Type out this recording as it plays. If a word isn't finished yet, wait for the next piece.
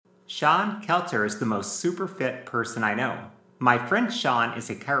Sean Kelter is the most super fit person I know. My friend Sean is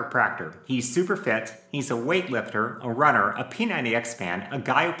a chiropractor. He's super fit, he's a weightlifter, a runner, a P90X fan, a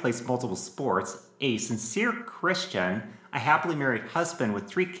guy who plays multiple sports, a sincere Christian, a happily married husband with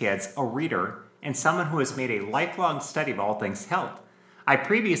 3 kids, a reader, and someone who has made a lifelong study of all things health. I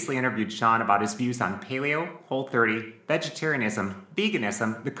previously interviewed Sean about his views on paleo, Whole30, vegetarianism,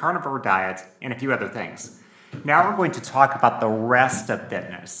 veganism, the carnivore diet, and a few other things. Now we're going to talk about the rest of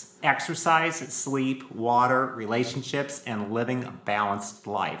fitness: exercise, sleep, water, relationships, and living a balanced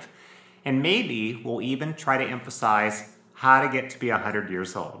life. And maybe we'll even try to emphasize how to get to be 100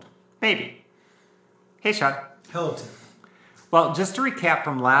 years old. Maybe. Hey, Sean. Hello, Tim. Well, just to recap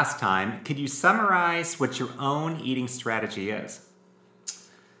from last time, could you summarize what your own eating strategy is?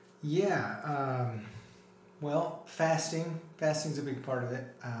 Yeah. Well, fasting. Fasting's a big part of it.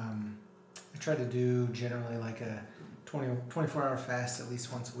 I try to do generally like a 24-hour fast at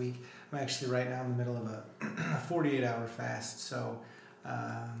least once a week. I'm actually right now in the middle of a 48-hour fast. So,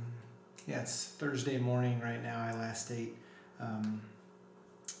 it's Thursday morning right now. I last ate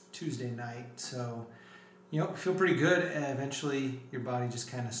Tuesday night. So, feel pretty good. Eventually, your body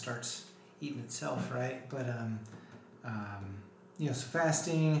just kind of starts eating itself, right? But, so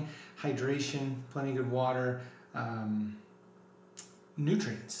fasting, hydration, plenty of good water,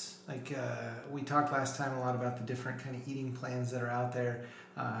 nutrients. Like we talked last time a lot about the different kind of eating plans that are out there.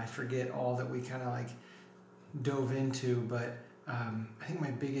 I forget all that we kind of like dove into, but I think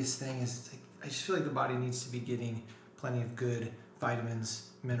my biggest thing is I just feel like the body needs to be getting plenty of good vitamins,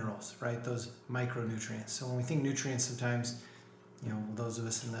 minerals, right? Those micronutrients. So when we think nutrients, sometimes, those of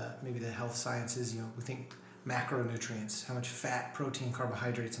us in maybe the health sciences, we think macronutrients. How much fat, protein,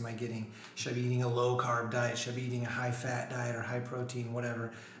 carbohydrates am I getting? Should I be eating a low carb diet? Should I be eating a high fat diet or high protein,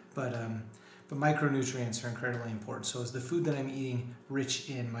 whatever? But micronutrients are incredibly important. So is the food that I'm eating rich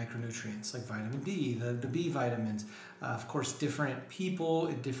in micronutrients like vitamin D, the B vitamins? Of course, different people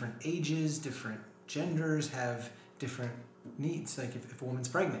at different ages, different genders have different needs. Like if a woman's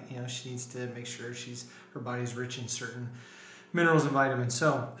pregnant, she needs to make sure her body's rich in certain minerals and vitamins.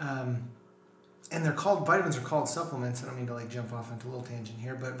 So, and vitamins are called supplements. I don't mean to jump off into a little tangent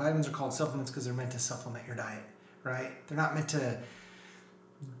here, but vitamins are called supplements because they're meant to supplement your diet, right? They're not meant to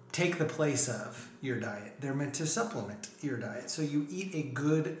take the place of your diet. They're meant to supplement your diet. So you eat a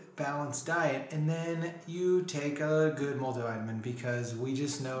good balanced diet and then you take a good multivitamin, because we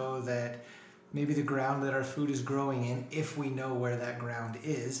just know that maybe the ground that our food is growing in, if we know where that ground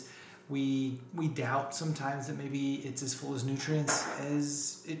is, we doubt sometimes that maybe it's as full of nutrients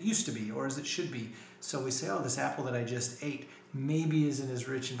as it used to be or as it should be. So we say, this apple that I just ate maybe isn't as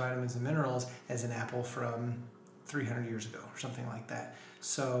rich in vitamins and minerals as an apple from 300 years ago or something like that.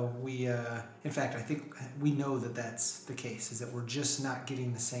 So we, in fact, I think we know that that's the case, is that we're just not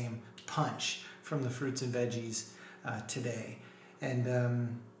getting the same punch from the fruits and veggies today.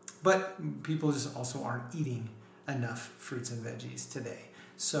 And but people just also aren't eating enough fruits and veggies today.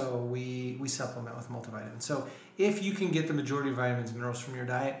 So we supplement with multivitamins. So if you can get the majority of vitamins and minerals from your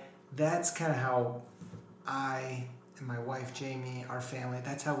diet, that's kind of how I and my wife Jamie, our family,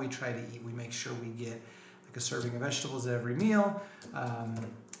 that's how we try to eat. We make sure we get like a serving of vegetables at every meal,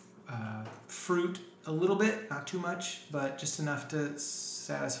 fruit a little bit, not too much, but just enough to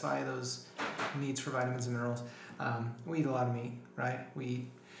satisfy those needs for vitamins and minerals. We eat a lot of meat, right?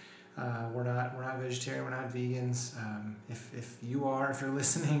 We're not vegetarian, we're not vegans. If you're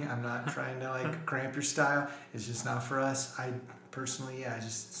listening, I'm not trying to cramp your style. It's just not for us. I personally,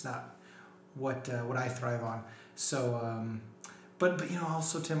 it's not what I thrive on. So, but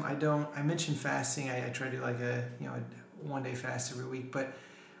also, Tim, I mentioned fasting. I try to do a 1-day fast every week, but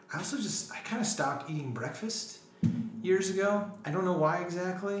I also I kind of stopped eating breakfast years ago. I don't know why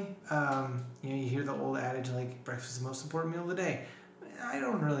exactly. You hear the old adage breakfast is the most important meal of the day. I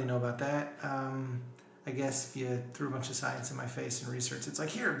don't really know about that. I guess if you threw a bunch of science in my face and research, it's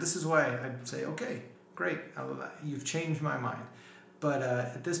here, this is why. I'd say, okay, great. You've changed my mind. But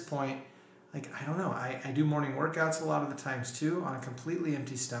at this point, I don't know. I do morning workouts a lot of the times too on a completely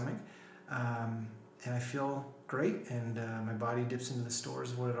empty stomach. And I feel great. And my body dips into the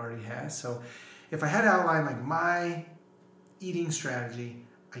stores of what it already has. So if I had to outline my eating strategy,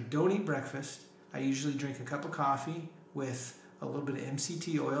 I don't eat breakfast. I usually drink a cup of coffee with a little bit of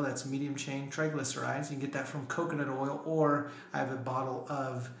MCT oil, that's medium chain triglycerides. You can get that from coconut oil, or I have a bottle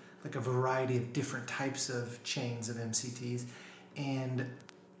of a variety of different types of chains of MCTs, and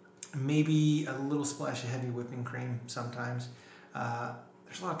maybe a little splash of heavy whipping cream sometimes.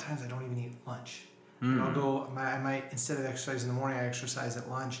 There's a lot of times I don't even eat lunch. I might, instead of exercising in the morning, I exercise at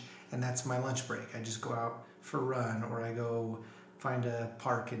lunch, and that's my lunch break. I just go out for a run, or I go find a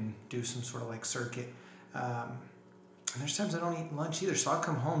park and do some sort of like circuit. And there's times I don't eat lunch either, so I'll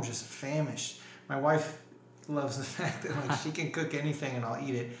come home just famished. My wife loves the fact that like she can cook anything and I'll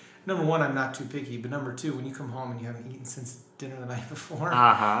eat it. Number one, I'm not too picky, but number two, when you come home and you haven't eaten since dinner the night before,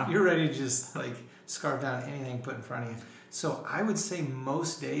 you're ready to just like scarf down anything put in front of you. So I would say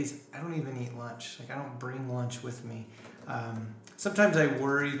most days I don't even eat lunch. Like I don't bring lunch with me. Sometimes I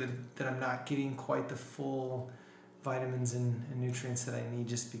worry that I'm not getting quite the full vitamins and nutrients that I need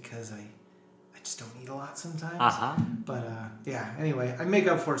just because I just don't eat a lot sometimes. But yeah, anyway, I make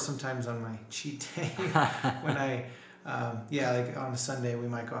up for it sometimes on my cheat day when like on a Sunday we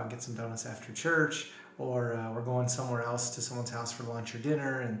might go out and get some donuts after church, or we're going somewhere else to someone's house for lunch or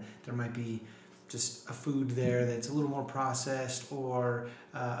dinner, and there might be just a food there that's a little more processed, or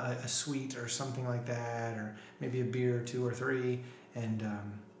a sweet or something like that, or maybe a beer or 2 or 3. And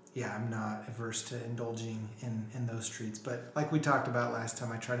I'm not averse to indulging in those treats. But like we talked about last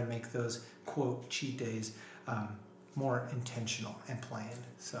time, I try to make those, quote, cheat days more intentional and planned.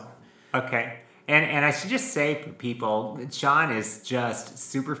 So okay. And I should just say for people, Sean is just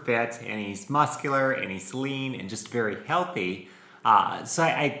super fit, and he's muscular, and he's lean, and just very healthy.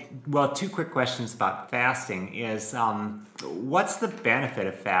 So 2 quick questions about fasting is, what's the benefit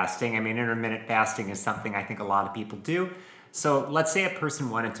of fasting? I mean, intermittent fasting is something I think a lot of people do. So let's say a person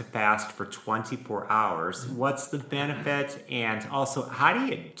wanted to fast for 24 hours. What's the benefit? And also, how do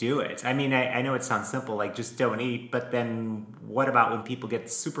you do it? I mean, I know it sounds simple, like just don't eat, but then what about when people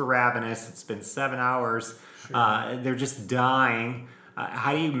get super ravenous? It's been 7 hours. Sure. They're just dying.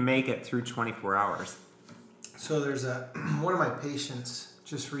 How do you make it through 24 hours? So there's one of my patients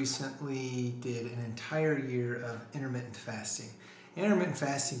just recently did an entire year of intermittent fasting. Intermittent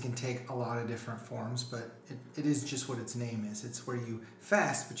fasting can take a lot of different forms, but it is just what its name is. It's where you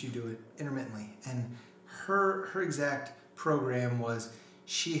fast, but you do it intermittently. And her exact program was,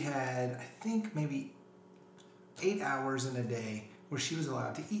 she had, I think, maybe 8 hours in a day where she was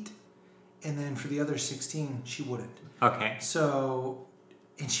allowed to eat. And then for the other 16, she wouldn't. Okay. So,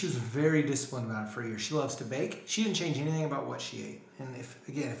 and she was very disciplined about it for a year. She loves to bake. She didn't change anything about what she ate. And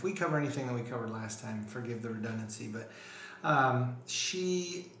if we cover anything that we covered last time, forgive the redundancy, but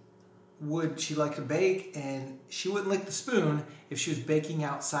she liked to bake, and she wouldn't lick the spoon if she was baking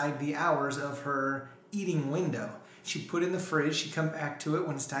outside the hours of her eating window. She'd put it in the fridge, she'd come back to it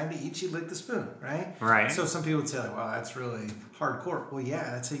when it's time to eat, she'd lick the spoon, right? Right. So some people would say, like, well, that's really hardcore. Well, yeah,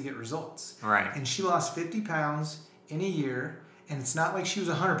 that's how you get results. Right. And she lost 50 pounds in a year, and it's not like she was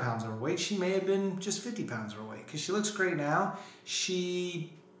 100 pounds overweight. She may have been just 50 pounds overweight, because she looks great now. She's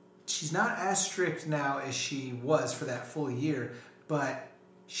not as strict now as she was for that full year, but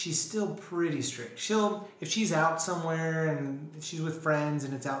she's still pretty strict. If she's out somewhere and she's with friends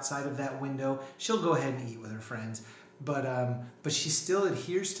and it's outside of that window, she'll go ahead and eat with her friends. But she still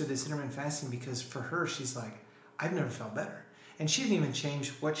adheres to this intermittent fasting, because for her, she's like, I've never felt better. And she didn't even change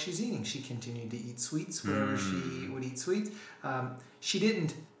what she's eating. She continued to eat sweets whenever she would eat sweets. She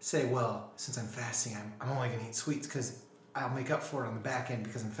didn't say, well, since I'm fasting, I'm only going to eat sweets because I'll make up for it on the back end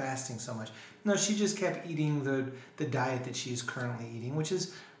because I'm fasting so much. No, she just kept eating the diet that she's currently eating, which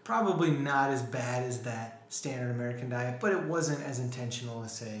is probably not as bad as that standard American diet, but it wasn't as intentional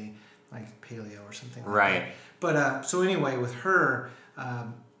as, say, like paleo or something like that. But so anyway, with her,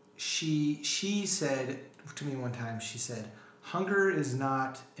 she said to me one time, she said, hunger is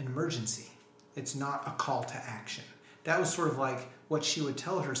not an emergency. It's not a call to action. That was sort of like what she would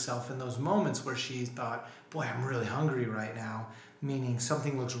tell herself in those moments where she thought, boy, I'm really hungry right now, meaning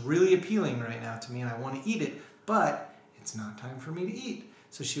something looks really appealing right now to me and I want to eat it, but it's not time for me to eat.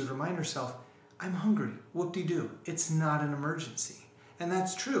 So she would remind herself, I'm hungry, whoop-de-doo. It's not an emergency. And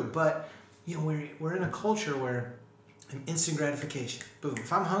that's true, but we're in a culture where instant gratification. Boom.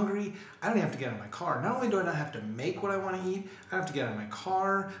 If I'm hungry, I don't have to get out of my car. Not only do I not have to make what I want to eat, I don't have to get out of my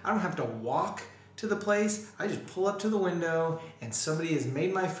car. I don't have to walk to the place. I just pull up to the window and somebody has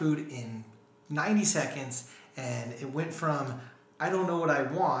made my food in 90 seconds, and it went from I don't know what I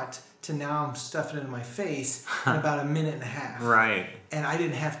want to now I'm stuffing it in my face in about a minute and a half. Right. And I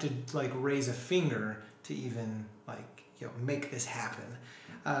didn't have to raise a finger to even make this happen.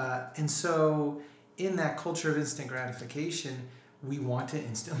 And so in that culture of instant gratification, we want to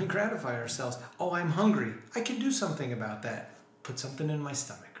instantly gratify ourselves. Oh, I'm hungry. I can do something about that. Put something in my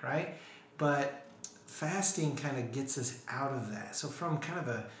stomach, right? But fasting kind of gets us out of that. So from kind of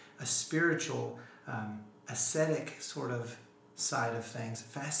a spiritual, ascetic sort of side of things,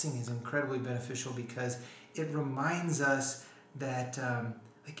 fasting is incredibly beneficial because it reminds us that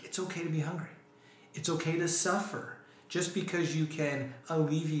it's okay to be hungry. It's okay to suffer. Just because you can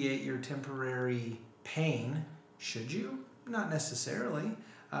alleviate your temporary pain, should you? Not necessarily.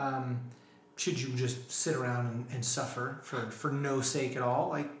 Should you just sit around and suffer for no sake at all?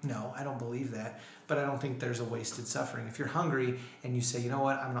 Like, no, I don't believe that. But I don't think there's a wasted suffering. If you're hungry and you say, you know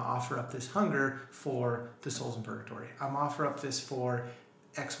what, I'm going to offer up this hunger for the souls in purgatory. I'm offer up this for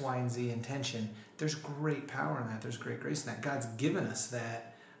X, Y, and Z intention. There's great power in that. There's great grace in that. God's given us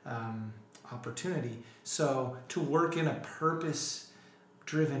that opportunity. So to work in a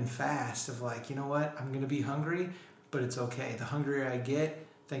purpose-driven fast of like, you know what, I'm going to be hungry, but it's okay. The hungrier I get,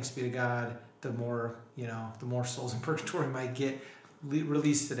 thanks be to God, the more souls in purgatory might get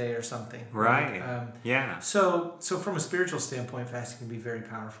released today or something. Right. Yeah. So from a spiritual standpoint, fasting can be very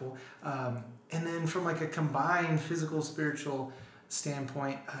powerful. And then from like a combined physical, spiritual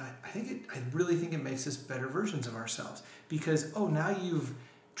standpoint, I really think it makes us better versions of ourselves, because now you've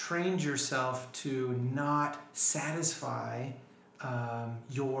trained yourself to not satisfy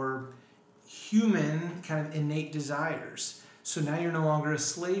your human kind of innate desires. So now you're no longer a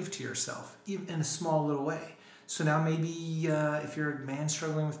slave to yourself, even in a small little way. So now maybe if you're a man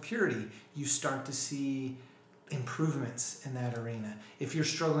struggling with purity, you start to see improvements in that arena. If you're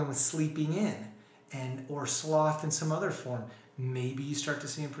struggling with sleeping in or sloth in some other form, maybe you start to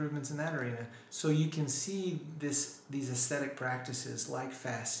see improvements in that arena. So you can see these ascetic practices like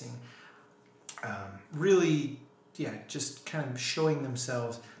fasting really, just kind of showing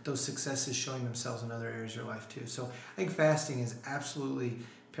themselves, those successes showing themselves in other areas of your life too. So I think fasting is absolutely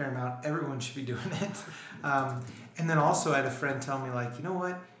paramount. Everyone should be doing it. And then also I had a friend tell me, like, you know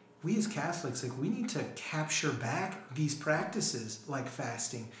what? We as Catholics, like, we need to capture back these practices like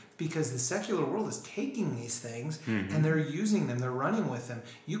fasting, because the secular world is taking these things and they're using them, they're running with them.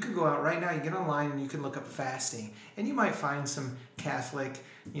 You could go out right now, you get online and you can look up fasting, and you might find some Catholic,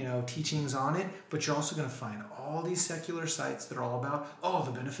 teachings on it, but you're also going to find all these secular sites that are all about,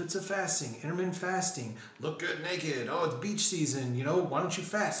 the benefits of fasting, intermittent fasting, look good naked, it's beach season, why don't you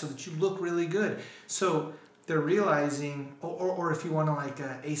fast so that you look really good? So they're realizing, or if you want to like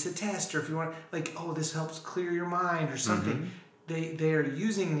ace a test, or if you want like, this helps clear your mind or something, they are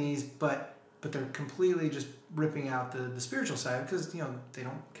using these, but they're completely just ripping out the spiritual side, because they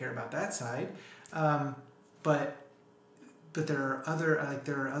don't care about that side. But there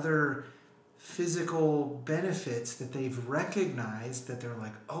are other physical benefits that they've recognized, that they're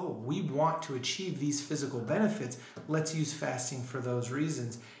like, we want to achieve these physical benefits. Let's use fasting for those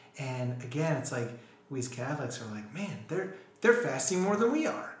reasons. And again, it's like, we as Catholics are like, man, they're fasting more than we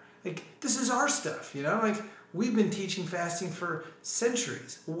are. Like, this is our stuff, like, we've been teaching fasting for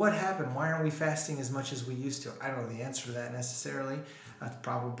centuries. What happened? Why aren't we fasting as much as we used to? I don't know the answer to that necessarily. That's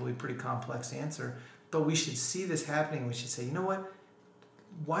probably a pretty complex answer. But we should see this happening. We should say, you know what?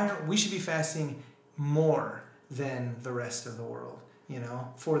 We should be fasting more than the rest of the world,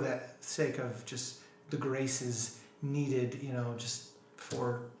 for that sake of just the graces needed, just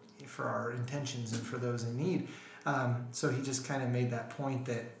for our intentions and for those in need. So he just kind of made that point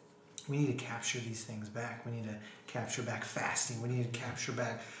that we need to capture these things back. We need to capture back fasting. We need to capture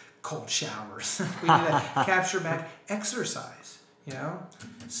back cold showers. We need to capture back exercise,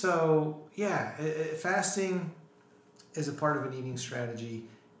 So, fasting is a part of an eating strategy,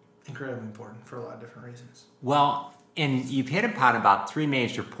 incredibly important for a lot of different reasons. Well, and you've hit upon about three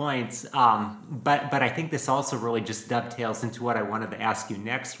major points, but I think this also really just dovetails into what I wanted to ask you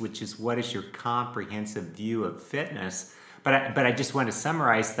next, which is, what is your comprehensive view of fitness? But I just want to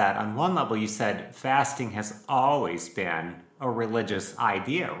summarize that. On one level, you said fasting has always been a religious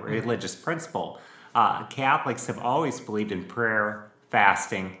idea, a religious principle. Catholics have always believed in prayer,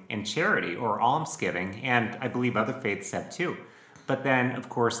 fasting, and charity, or almsgiving, and I believe other faiths have too. But then, of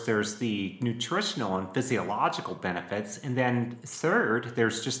course, there's the nutritional and physiological benefits. And then third,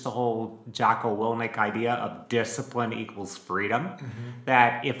 there's just the whole Jocko Willink idea of discipline equals freedom.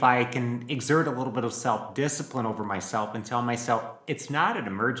 That if I can exert a little bit of self-discipline over myself and tell myself it's not an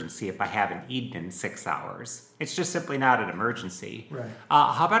emergency if I haven't eaten in 6 hours. It's just simply not an emergency. Right.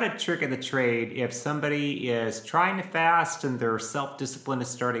 How about a trick of the trade if somebody is trying to fast and their self-discipline is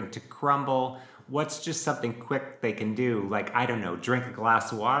starting to crumble? What's just something quick they can do? Like, I don't know, drink a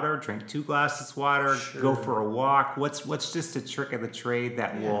glass of water, drink 2 glasses of water, go for a walk. What's just a trick of the trade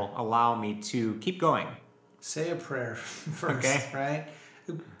that will allow me to keep going? Say a prayer first, right?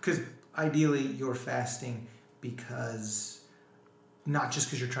 Because ideally you're fasting not just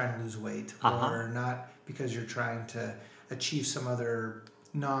because you're trying to lose weight, or not because you're trying to achieve some other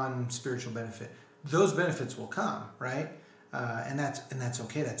non-spiritual benefit. Those benefits will come, right? And that's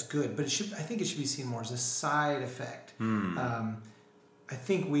okay. That's good. But I think it should be seen more as a side effect. I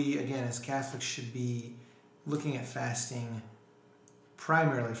think we, again, as Catholics, should be looking at fasting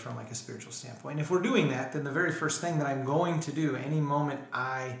primarily from like a spiritual standpoint. And if we're doing that, then the very first thing that I'm going to do any moment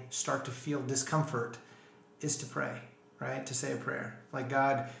I start to feel discomfort is to pray, right? To say a prayer. Like,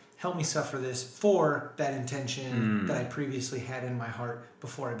 God, help me suffer this for that intention that I previously had in my heart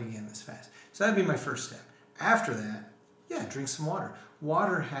before I began this fast. So that'd be my first step. After that, yeah, drink some water.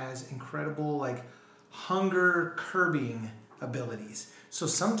 Water has incredible like hunger curbing abilities. So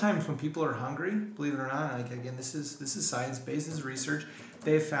sometimes when people are hungry, believe it or not, like again, this is science-based, this is research,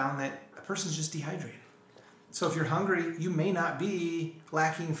 they've found that a person's just dehydrated. So if you're hungry, you may not be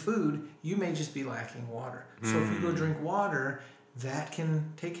lacking food, you may just be lacking water. So if you go drink water, that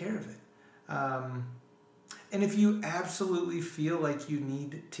can take care of it. And if you absolutely feel like you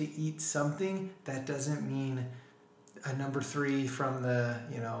need to eat something, that doesn't mean a number 3 from the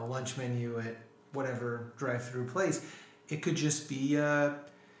lunch menu at whatever drive-through place. It could just be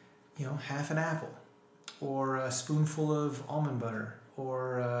half an apple, or a spoonful of almond butter,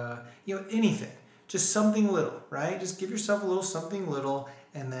 or anything. Just something little, right? Just give yourself a little something little,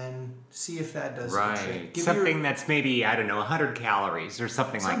 and then see if that does the trick. Something that's maybe, 100 calories or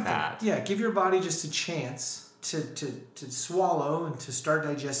something like that. Yeah, give your body just a chance to swallow and to start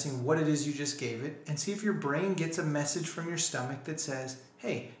digesting what it is you just gave it, and see if your brain gets a message from your stomach that says,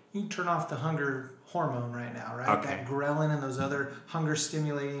 hey, you can turn off the hunger hormone right now, right? Okay. That ghrelin and those other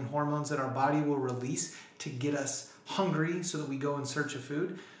hunger-stimulating hormones that our body will release to get us hungry so that we go in search of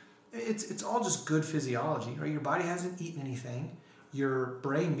food. It's all just good physiology, right? Your body hasn't eaten anything. Your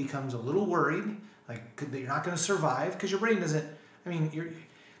brain becomes a little worried, like that you're not going to survive, because your brain doesn't.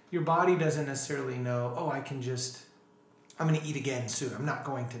 Your body doesn't necessarily know. Oh, I'm going to eat again soon. I'm not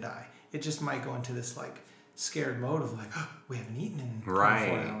going to die. It just might go into this like scared mode of like, oh, we haven't eaten in 24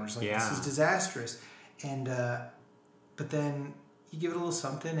 hours. Like this is disastrous. And but then you give it a little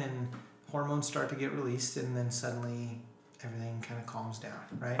something, and hormones start to get released, and then suddenly everything kind of calms down,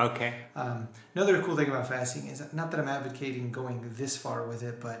 right? Okay. Another cool thing about fasting is, not that I'm advocating going this far with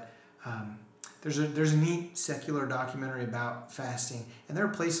it, but there's a neat secular documentary about fasting, and there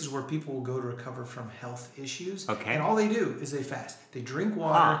are places where people will go to recover from health issues. Okay. And all they do is they fast. They drink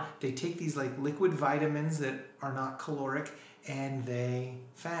water, they take these like liquid vitamins that are not caloric, and they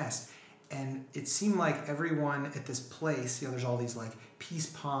fast. And it seemed like everyone at this place, there's all these like peace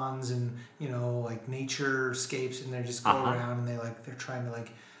ponds and, like nature scapes, and they just go around and they're trying to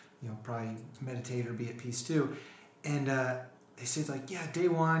probably meditate or be at peace too. And they say like, yeah, day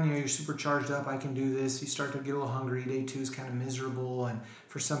 1, you're super charged up, I can do this. You start to get a little hungry. Day 2 is kind of miserable. And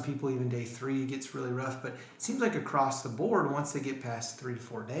for some people, even day 3 gets really rough. But it seems like across the board, once they get past 3 to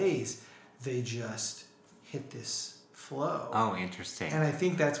 4 days, they just hit this flow. Oh, interesting. And I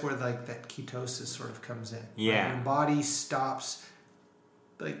think that's where like that ketosis sort of comes in. Yeah. Right? Your body stops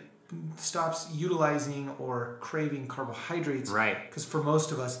utilizing or craving carbohydrates. Right. Because for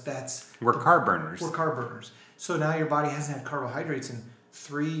most of us, we're carb burners. We're carb burners. So now your body hasn't had carbohydrates in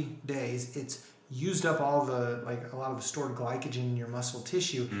 3 days. It's used up all the a lot of the stored glycogen in your muscle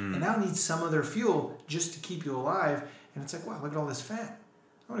tissue, and now it needs some other fuel just to keep you alive. And it's like, wow, look at all this fat.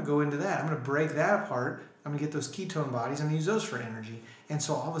 I'm going to go into that. I'm going to break that apart. I'm going to get those ketone bodies. I'm going to use those for energy. And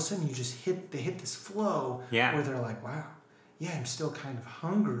so all of a sudden they hit this flow where they're like, wow, yeah, I'm still kind of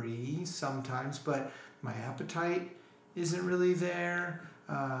hungry sometimes, but my appetite isn't really there.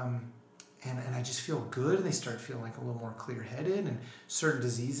 And I just feel good. And they start feeling like a little more clear-headed, and certain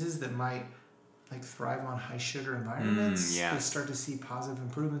diseases that might thrive on high sugar environments, they start to see positive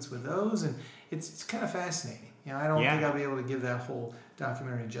improvements with those. And it's kind of fascinating. I don't think I'll be able to give that whole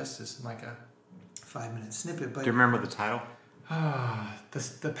documentary justice in like a 5-minute snippet. But do you remember the title?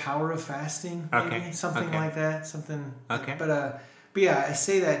 The Power of Fasting, maybe? Okay. Something like that. Something. Okay. But yeah, I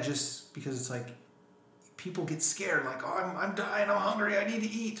say that just because it's like people get scared, like, oh, I'm dying, I'm hungry, I need to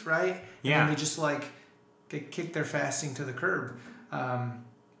eat, right? Yeah. And they just they kick their fasting to the curb.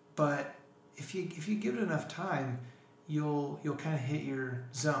 But if you give it enough time, you'll kind of hit your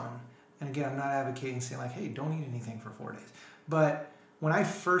zone. And again, I'm not advocating saying like, hey, don't eat anything for 4 days. But when I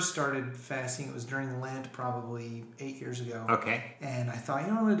first started fasting, it was during Lent, probably 8 years ago. Okay. And I thought,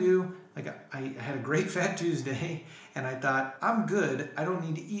 what I'm going to do? I had a great Fat Tuesday, and I thought, I'm good. I don't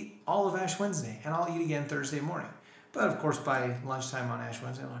need to eat all of Ash Wednesday, and I'll eat again Thursday morning. But of course, by lunchtime on Ash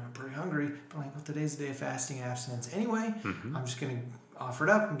Wednesday, I'm pretty hungry. But I'm like, well, today's the day of fasting and abstinence anyway. I'm just going to offer it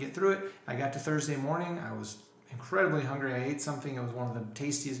up and get through it. I got to Thursday morning. I was incredibly hungry. I ate something. It was one of the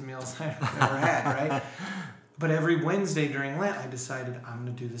tastiest meals I've ever had, right? But every Wednesday during Lent, I decided I'm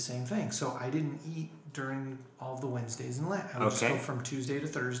going to do the same thing. So I didn't eat during all the Wednesdays in Lent. I would just go from Tuesday to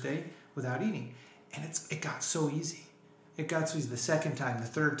Thursday without eating. And it got so easy. It got so easy the second time, the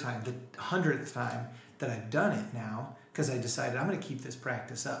third time, the 100th time that I've done it now. because I decided I'm going to keep this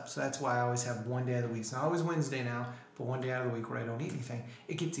practice up. So that's why I always have one day of the week. It's not always Wednesday now, but one day out of the week where I don't eat anything.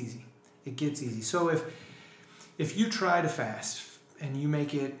 It gets easy. It gets easy. So if you try to fast and you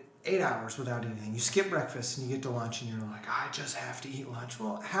make it 8 hours without anything, you skip breakfast and you get to lunch and you're like, I just have to eat lunch.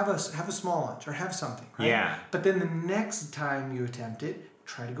 Well, have a small lunch or have something, right? Yeah. But then the next time you attempt it,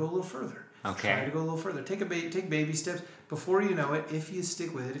 try to go a little further. Okay. Try to go a little further. Take baby steps. Before you know it, if you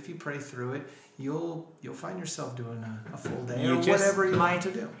stick with it, if you pray through it, you'll find yourself doing a full day or whatever you want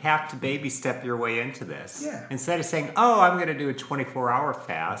to do. Have to baby step your way into this. Yeah. Instead of saying, I'm going to do a 24-hour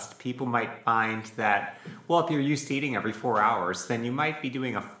fast, people might find that, well, if you're used to eating every 4 hours, then you might be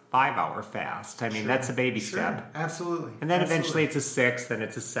doing a 5-hour fast. I mean, that's a baby step. Absolutely. And then eventually it's a 6, then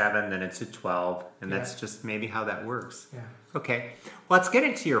it's a 7, then it's a 12, and that's Yeah. just maybe how that works. Yeah. Okay, let's get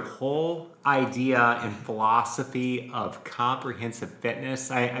into your whole idea and philosophy of comprehensive fitness.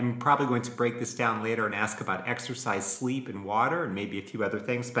 I'm probably going to break this down later and ask about exercise, sleep, and water, and maybe a few other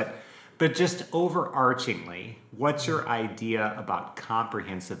things. But just overarchingly, what's your idea about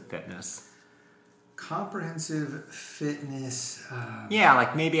comprehensive fitness? Comprehensive fitness. Yeah,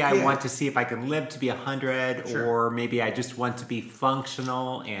 like maybe I Yeah. want to see if I can live to be 100, Sure. or maybe I just want to be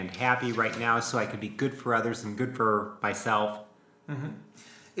functional and happy right now so I can be good for others and good for myself.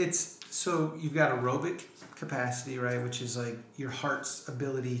 So you've got aerobic capacity, right, which is like your heart's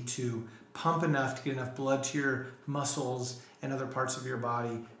ability to pump enough to get enough blood to your muscles and other parts of your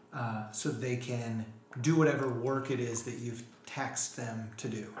body so they can do whatever work it is that you've taxed them to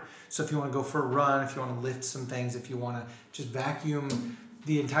do. So if you want to go for a run, if you want to lift some things, if you want to just vacuum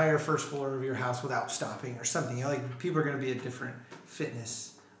the entire first floor of your house without stopping or something, like people are going to be at different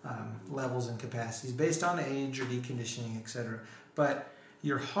fitness levels and capacities based on age or deconditioning, etc. But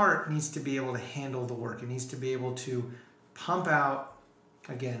your heart needs to be able to handle the work. It needs to be able to pump out,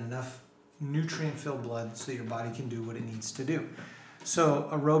 again, enough nutrient-filled blood so your body can do what it needs to do. So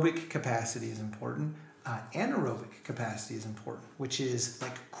aerobic capacity is important. Anaerobic capacity is important, which is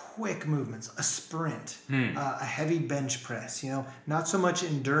like quick movements, a sprint, a heavy bench press, not so much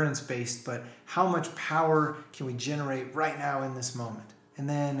endurance based, but how much power can we generate right now in this moment? And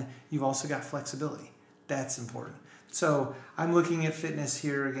then you've also got flexibility. That's important. So I'm looking at fitness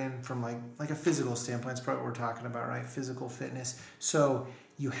here again from like a physical standpoint. That's probably what we're talking about, right? Physical fitness. So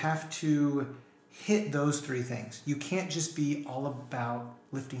you have to hit those three things. You can't just be all about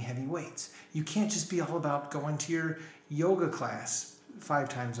lifting heavy weights. You can't just be all about going to your yoga class 5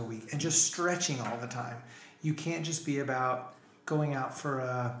 times a week and just stretching all the time. You can't just be about going out for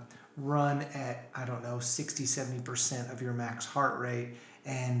a run at, 60, 70% of your max heart rate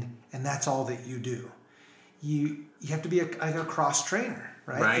and that's all that you do. You have to be like a cross trainer,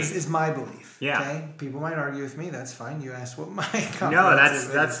 right? Is my belief. Yeah. Okay. People might argue with me. That's fine. You asked what my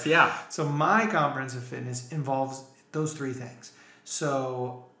comprehensive yeah. So my comprehensive fitness involves those three things.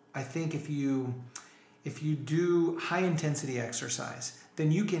 So I think if you do high intensity exercise,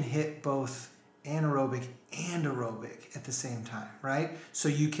 then you can hit both anaerobic and aerobic at the same time, right? So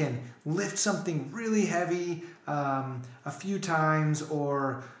you can lift something really heavy a few times,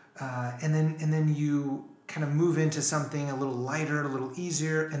 or and then you kind of move into something a little lighter, a little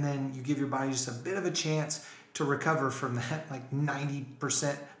easier, and then you give your body just a bit of a chance to recover from that like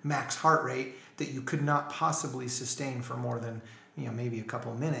 90% max heart rate that you could not possibly sustain for more than maybe a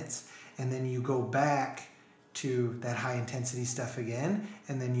couple minutes. And then you go back to that high intensity stuff again,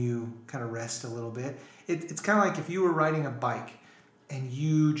 and then you kind of rest a little bit. It's kind of like if you were riding a bike and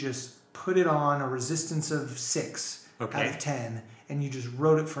you just put it on a resistance of 6 out of 10 and you just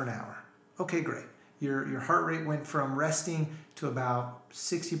rode it for an hour. Okay, great. Your heart rate went from resting to about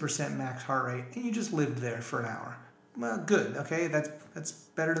 60% max heart rate, and you just lived there for an hour. Well, good. Okay, that's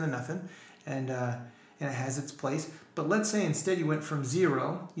better than nothing, and it has its place. But let's say instead you went from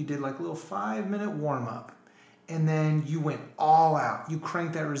 0, you did like a little 5-minute warm up, and then you went all out. You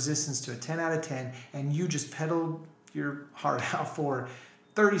cranked that resistance to a 10 out of 10, and you just pedaled your heart out for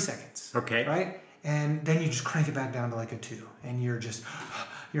 30 seconds. Okay. Right? And then you just crank it back down to like a 2, and you're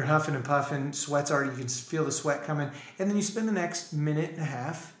huffing and puffing, sweat's already, you can feel the sweat coming, and then you spend the next minute and a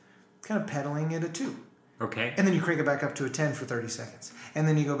half kind of pedaling at a 2. Okay. And then you crank it back up to a 10 for 30 seconds. And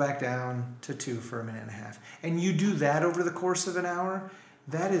then you go back down to 2 for a minute and a half. And you do that over the course of an hour.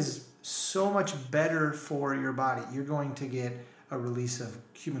 That is so much better for your body. You're going to get a release of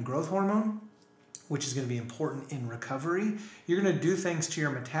human growth hormone, which is going to be important in recovery. You're going to do things to your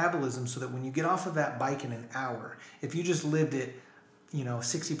metabolism so that when you get off of that bike in an hour, if you just lived it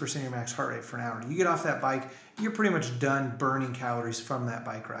 60% of your max heart rate for an hour. You get off that bike, you're pretty much done burning calories from that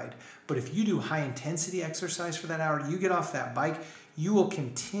bike ride. But if you do high intensity exercise for that hour, you get off that bike, you will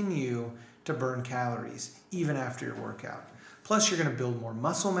continue to burn calories even after your workout. Plus, you're going to build more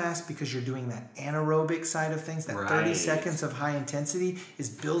muscle mass because you're doing that anaerobic side of things. That 30 seconds of high intensity is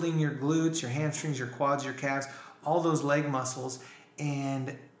building your glutes, your hamstrings, your quads, your calves, all those leg muscles.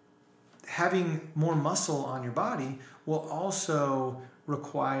 And having more muscle on your body will also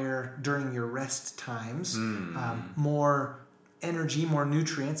require, during your rest times, more energy, more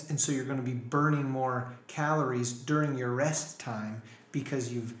nutrients. And so you're going to be burning more calories during your rest time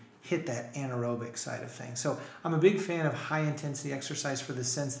because you've hit that anaerobic side of things. So I'm a big fan of high intensity exercise for the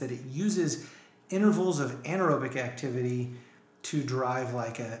sense that it uses intervals of anaerobic activity to drive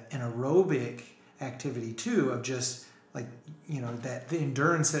like an aerobic activity too, of just like, that the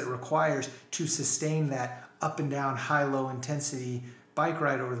endurance that it requires to sustain that up and down high low intensity bike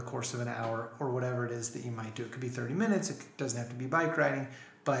ride over the course of an hour or whatever it is that you might do. It could be 30 minutes, it doesn't have to be bike riding,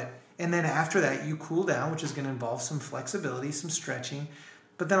 and then after that you cool down, which is going to involve some flexibility, some stretching.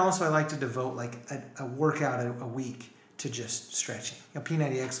 But then also I like to devote like a workout a week to just stretching.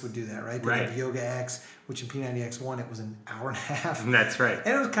 P90X would do that, right? They have Yoga X, which in P90X1 it was an hour and a half. That's right.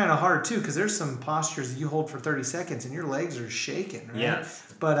 And it was kind of hard too, because there's some postures that you hold for 30 seconds and your legs are shaking, right?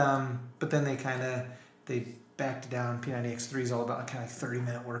 Yes. But then they backed down. P90X3 is all about kind of like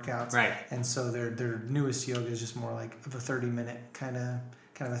 30-minute workouts. Right. And so their newest yoga is just more like of a 30-minute kind of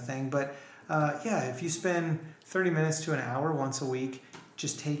a thing. But if you spend 30 minutes to an hour once a week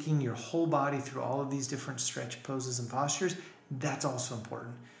just taking your whole body through all of these different stretch poses and postures, that's also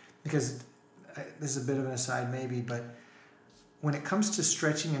important. Because this is a bit of an aside maybe, but when it comes to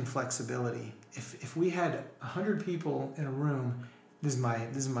stretching and flexibility, if we had 100 people in a room, this is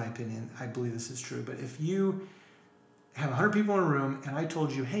my opinion, I believe this is true, but if you have 100 people in a room and I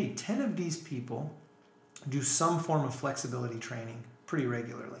told you, hey, 10 of these people do some form of flexibility training pretty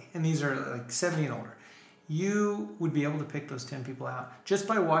regularly, and these are like 70 and older, you would be able to pick those 10 people out just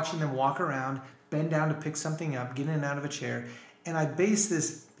by watching them walk around, bend down to pick something up, get in and out of a chair. And I base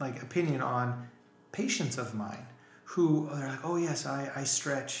this like opinion on patients of mine who are like, oh yes, I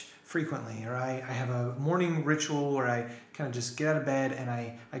stretch frequently, or I have a morning ritual where I kind of just get out of bed and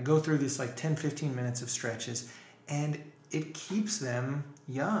I go through this like 10, 15 minutes of stretches, and it keeps them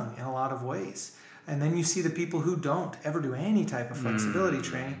young in a lot of ways. And then you see the people who don't ever do any type of flexibility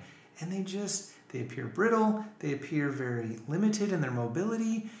training, and they appear brittle, they appear very limited in their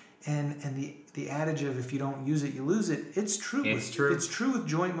mobility, and the adage of if you don't use it, you lose it, it's true. It's true with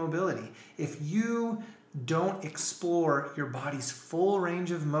joint mobility. If you don't explore your body's full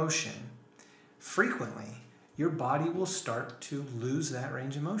range of motion frequently, your body will start to lose that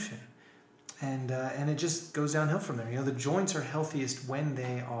range of motion. And it just goes downhill from there. The joints are healthiest when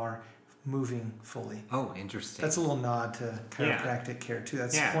they are moving fully. Oh, interesting. That's a little nod to chiropractic care too.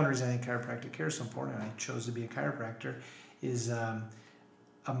 That's one reason I think chiropractic care is so important, and I chose to be a chiropractor, is a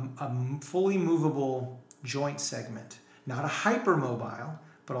fully movable joint segment. Not a hypermobile,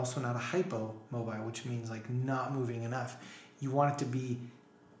 but also not a hypomobile, which means like not moving enough. You want it to be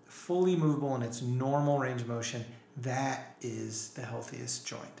fully movable in its normal range of motion. That is the healthiest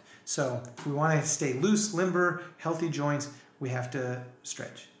joint. So if we want to stay loose, limber, healthy joints, we have to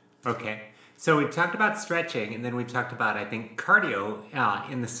stretch. Okay. So we talked about stretching, and then we talked about, I think, cardio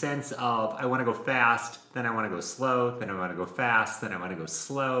in the sense of I want to go fast, then I want to go slow, then I want to go fast, then I want to go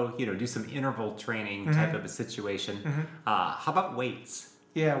slow, do some interval training type of a situation. How about weights?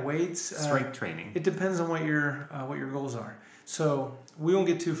 Yeah, weights. Strength training. It depends on what your goals are. So we won't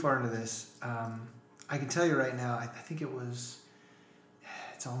get too far into this. I can tell you right now, I think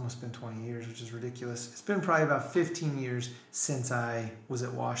it's almost been 20 years, which is ridiculous. It's been probably about 15 years since I was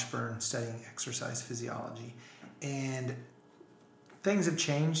at Washburn studying exercise physiology. And things have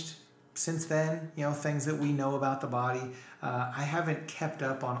changed since then, things that we know about the body. I haven't kept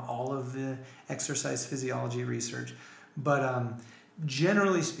up on all of the exercise physiology research, but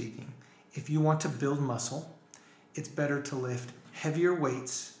generally speaking, if you want to build muscle, it's better to lift heavier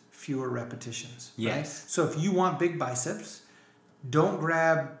weights, fewer repetitions. Yes. Right? So if you want big biceps, don't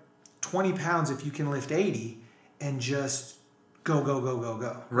grab 20 pounds if you can lift 80 and just go.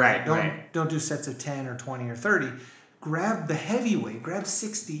 Right. Don't do sets of 10 or 20 or 30. Grab the heavy weight, grab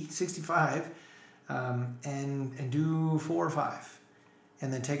 60, 65, and do 4 or 5.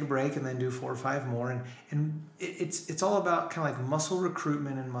 And then take a break and then do 4 or 5 more. And it's all about kind of like muscle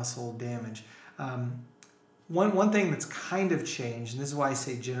recruitment and muscle damage. One thing that's kind of changed, and this is why I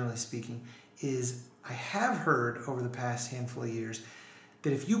say generally speaking, is I have heard over the past handful of years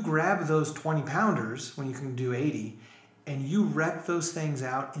that if you grab those 20 pounders when you can do 80 and you rep those things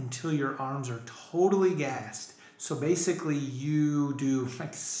out until your arms are totally gassed, so basically you do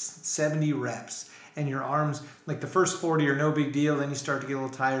like 70 reps and your arms, like the first 40 are no big deal, then you start to get a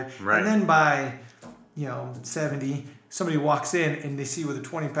little tired. Right. And then by, 70, somebody walks in and they see with a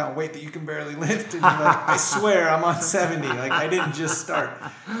 20-pound weight that you can barely lift, and you're like, I swear I'm on 70. Like, I didn't just start.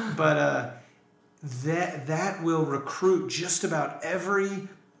 But that will recruit just about every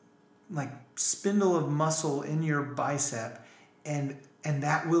spindle of muscle in your bicep, and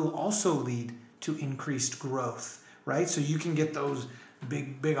that will also lead to increased growth, right? So you can get those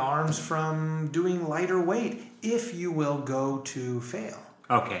big arms from doing lighter weight if you will go to fail.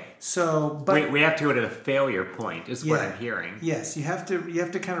 Okay. So, but we have to go to the failure point, is what I'm hearing. Yes, you have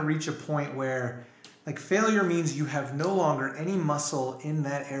to kind of reach a point where, failure means you have no longer any muscle in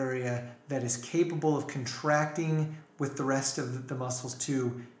that area that is capable of contracting with the rest of the muscles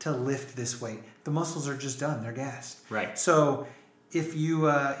to lift this weight. The muscles are just done; they're gassed. Right. So, if you,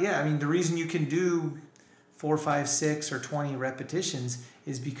 the reason you can do 4, 5, 6, or 20 repetitions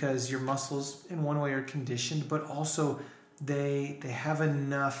is because your muscles, in one way, are conditioned, but also they have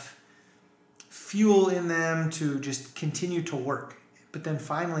enough fuel in them to just continue to work. But then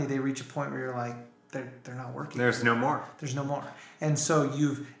finally they reach a point where you're like, they're not working. There's no more. There's no more. And so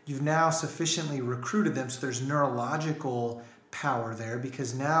you've now sufficiently recruited them, so there's neurological power there,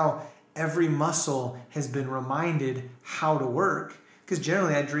 because now every muscle has been reminded how to work. Because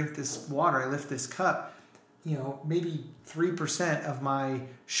generally I drink this water, I lift this cup, maybe 3% of my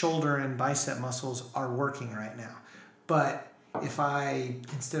shoulder and bicep muscles are working right now. But if I,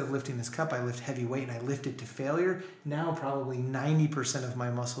 instead of lifting this cup, I lift heavy weight and I lift it to failure, now probably 90% of my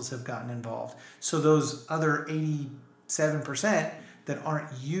muscles have gotten involved. So those other 87% that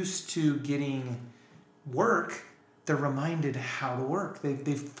aren't used to getting work, they're reminded how to work.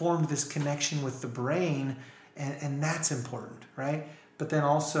 They've formed this connection with the brain, and that's important, right? But then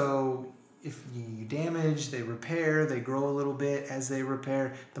also, if you damage, they repair, they grow a little bit. As they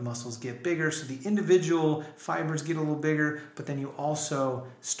repair, the muscles get bigger. So the individual fibers get a little bigger, but then you also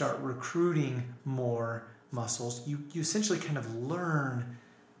start recruiting more muscles. You essentially kind of learn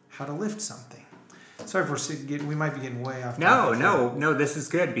how to lift something. Sorry if we might be getting way off topic. No, this is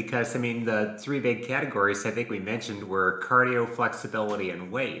good, because, the three big categories I think we mentioned were cardio, flexibility,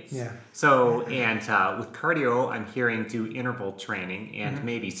 and weights. Yeah. So, and with cardio, I'm hearing do interval training and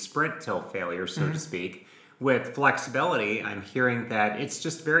maybe sprint till failure, so to speak. With flexibility, I'm hearing that it's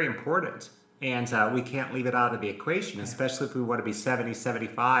just very important. And we can't leave it out of the equation, especially if we want to be 70,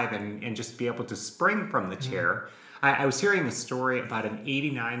 75 and just be able to spring from the chair. I was hearing a story about an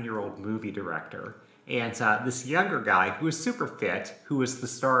 89-year-old movie director. And this younger guy who was super fit, who was the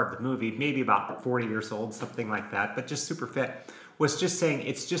star of the movie, maybe about 40 years old, something like that, but just super fit, was just saying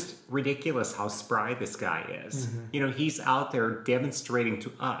it's just ridiculous how spry this guy is. He's out there demonstrating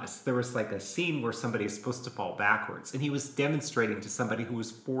to us. There was a scene where somebody is supposed to fall backwards, and he was demonstrating to somebody who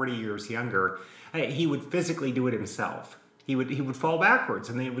was 40 years younger. He would physically do it himself. He would fall backwards,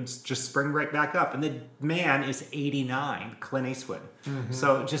 and then he would just spring right back up. And the man is 89, Clint Eastwood.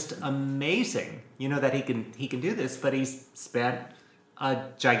 So just amazing, that he can do this. But he's spent a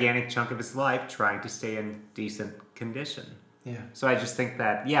gigantic chunk of his life trying to stay in decent condition. Yeah. So I just think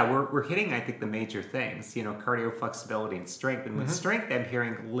that we're hitting, I think, the major things. Cardio, flexibility, and strength. And with strength, I'm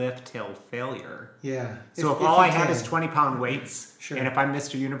hearing lift till failure. Yeah. So if all I have is 20-pound weights, sure. and if I'm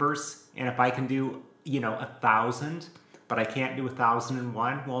Mr. Universe, and if I can do 1,000. But I can't do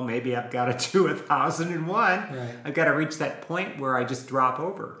 1,001. Well, maybe I've got to do 1,001. Right. I've got to reach that point where I just drop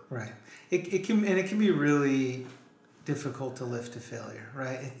over. Right. It can be really difficult to lift to failure,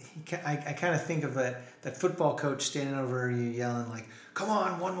 right? I kind of think of that football coach standing over you yelling like, "Come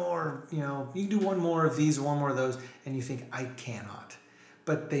on, one more. You can do one more of these, one more of those," and you think, "I cannot,"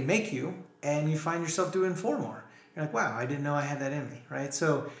 but they make you, and you find yourself doing 4 more. You're like, "Wow, I didn't know I had that in me," right?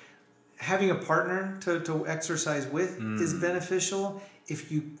 So having a partner to exercise with is beneficial.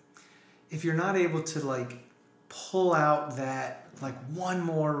 If you're not able to pull out that one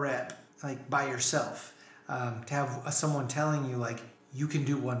more rep by yourself, to have someone telling you you can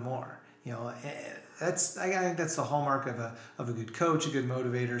do one more, I think that's the hallmark of a good coach, a good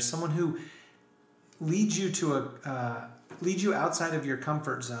motivator, someone who leads you outside of your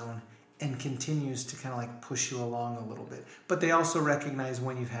comfort zone and continues to kind of push you along a little bit. But they also recognize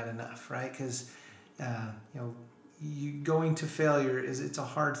when you've had enough, right? Because, you going to failure it's a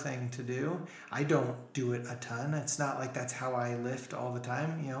hard thing to do. I don't do it a ton. It's not like that's how I lift all the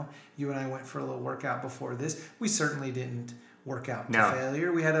time. You and I went for a little workout before this. We certainly didn't work out to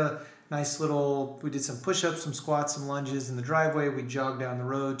failure. We had a nice we did some push-ups, some squats, some lunges in the driveway. We jogged down the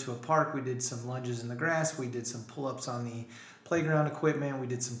road to a park. We did some lunges in the grass. We did some pull-ups on the playground equipment. We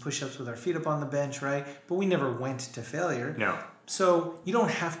did some push-ups with our feet up on the bench, right? But we never went to failure. No. So you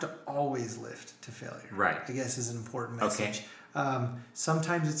don't have to always lift to failure. Right. I guess is an important Okay. message.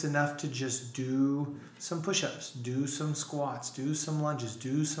 Sometimes it's enough to just do some push-ups, do some squats, do some lunges,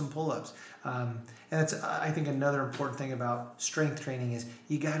 do some pull-ups. And that's, I think, another important thing about strength training is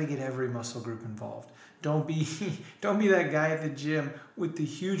you got to get every muscle group involved. Don't be that guy at the gym with the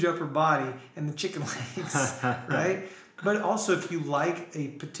huge upper body and the chicken legs, right? But also, if you like a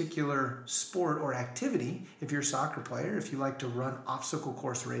particular sport or activity, if you're a soccer player, if you like to run obstacle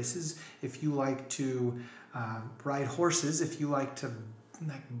course races, if you like to ride horses, if you like to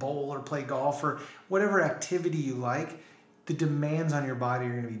bowl or play golf or whatever activity you like, the demands on your body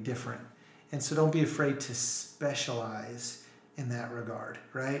are going to be different. And so don't be afraid to specialize in that regard,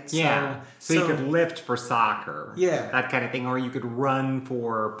 right? Yeah. So you could lift for soccer. Yeah. That kind of thing. Or you could run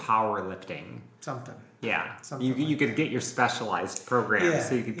for powerlifting. Something. Yeah. Something You like could that. get your specialized program Yeah.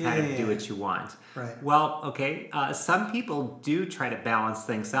 so you could kind of do what you want. Right. Well, okay. Some people do try to balance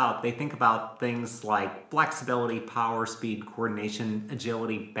things out. They think about things like flexibility, power, speed, coordination,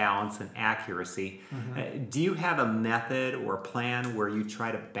 agility, balance, and accuracy. Mm-hmm. Do you have a method or plan where you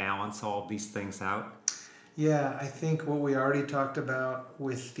try to balance all of these things out? Yeah, I think what we already talked about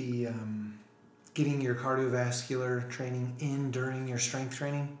with the getting your cardiovascular training in during your strength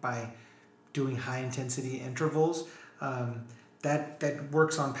training by doing high intensity intervals, that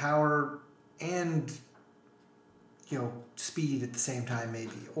works on power and speed at the same time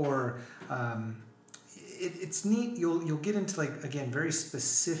maybe. Or it's neat. You'll get into again very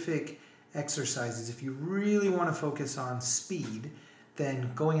specific exercises. If you really want to focus on speed,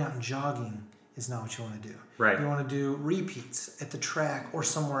 then going out and jogging is not what you want to do. Right. You want to do repeats at the track or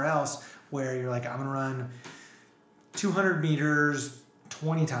somewhere else where you're like, I'm going to run 200 meters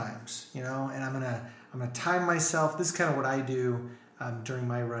 20 times, and I'm gonna time myself. This is kind of what I do during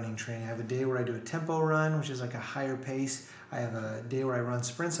my running training. I have a day where I do a tempo run, which is like a higher pace. I have a day where I run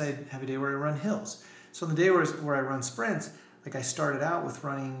sprints. I have a day where I run hills. So the day where I run sprints, I started out with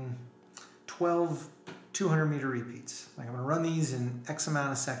running 12 200-meter repeats. I'm going to run these in X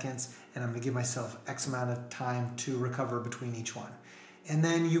amount of seconds, and I'm going to give myself X amount of time to recover between each one. And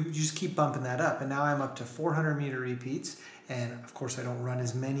then you just keep bumping that up. And now I'm up to 400-meter repeats. And of course, I don't run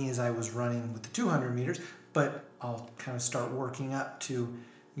as many as I was running with the 200 meters, but I'll kind of start working up to,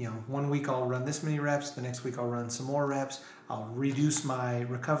 1 week I'll run this many reps. The next week I'll run some more reps. I'll reduce my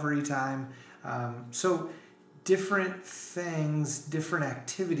recovery time. So different things, different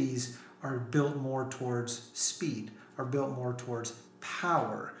activities are built more towards speed, are built more towards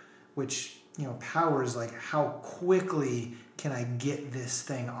power, which, power is like how quickly can I get this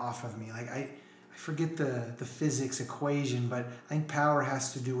thing off of me? I forget the physics equation, but I think power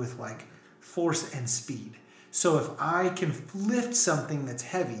has to do with force and speed. So if I can lift something that's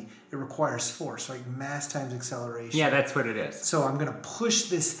heavy, it requires force, like mass times acceleration. Yeah, that's what it is. So I'm going to push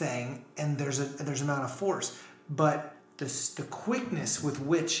this thing, and there's an amount of force, but the quickness with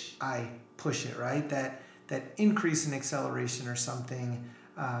which I push it, right? That increase in acceleration or something,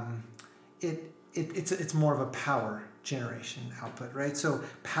 it's more of a power generation output, right? So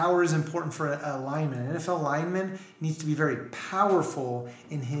power is important for a lineman. An NFL lineman needs to be very powerful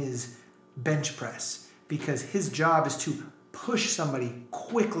in his bench press because his job is to push somebody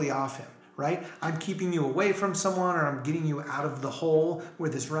quickly off him, right? I'm keeping you away from someone, or I'm getting you out of the hole where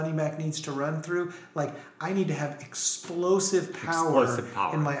this running back needs to run through. I need to have explosive power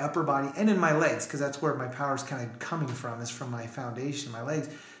in my upper body and in my legs, because that's where my power is kind of coming from, is from my foundation, my legs.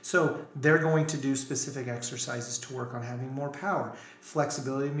 So they're going to do specific exercises to work on having more power.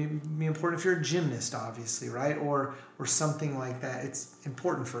 Flexibility may be important if you're a gymnast, obviously, right? Or something like that. It's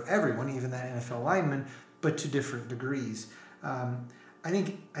important for everyone, even that NFL lineman, but to different degrees. I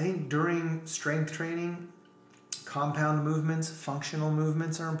think during strength training, compound movements, functional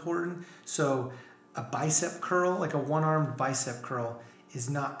movements are important. So a bicep curl, like a one-armed bicep curl, is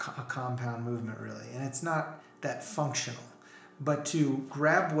not a compound movement really, and it's not that functional. But to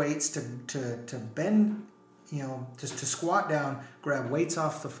grab weights, to bend, just to squat down, grab weights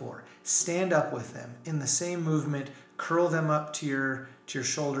off the floor, stand up with them in the same movement, curl them up to your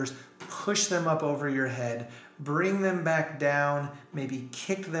shoulders, push them up over your head, bring them back down, maybe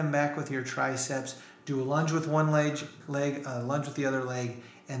kick them back with your triceps, do a lunge with one leg, a lunge with the other leg,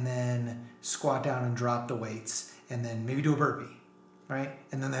 and then squat down and drop the weights, and then maybe do a burpee, right?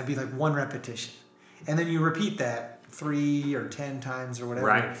 And then that'd be like one repetition. And then you repeat that 3 or 10 times or whatever.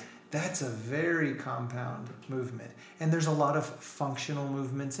 Right. That's a very compound movement. And there's a lot of functional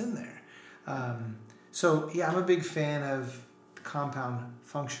movements in there. So I'm a big fan of compound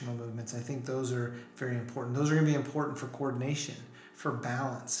functional movements. I think those are very important. Those are going to be important for coordination, for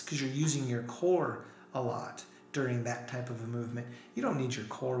balance, because you're using your core a lot during that type of a movement. You don't need your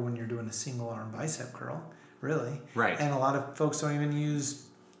core when you're doing a single arm bicep curl, really. Right. And a lot of folks don't even use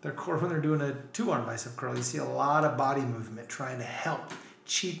their core when they're doing a 2-arm bicep curl. You see a lot of body movement trying to help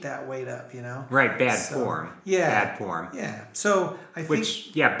cheat that weight up, you know? Right, bad form. Yeah. Bad form. Yeah. So I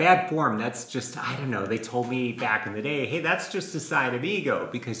think... bad form, that's just, I don't know, they told me back in the day, hey, that's just a sign of ego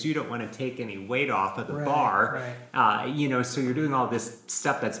because you don't want to take any weight off of the bar. Right. So you're doing all this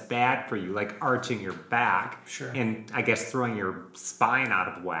stuff that's bad for you, like arching your back. Sure. And I guess throwing your spine out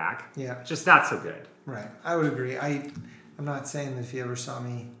of whack. Yeah. Just not so good. Right. I would agree. I'm not saying that if you ever saw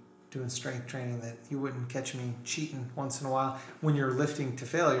me doing strength training that you wouldn't catch me cheating once in a while. When you're lifting to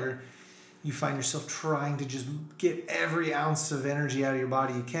failure, you find yourself trying to just get every ounce of energy out of your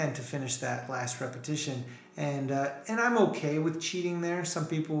body you can to finish that last repetition. And I'm okay with cheating there. Some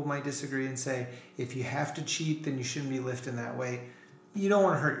people might disagree and say, if you have to cheat, then you shouldn't be lifting that weight. You don't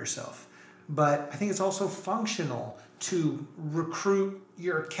want to hurt yourself. But I think it's also functional to recruit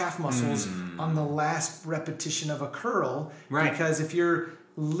your calf muscles on the last repetition of a curl. Right. Because if you're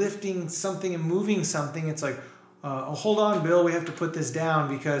lifting something and moving something, it's like, hold on, Bill, we have to put this down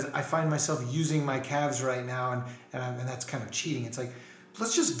because I find myself using my calves right now, and that's kind of cheating. It's like,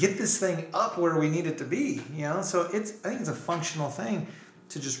 let's just get this thing up where we need it to be, you know? So I think it's a functional thing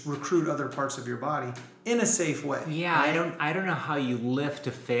to just recruit other parts of your body in a safe way. Yeah, I don't know how you lift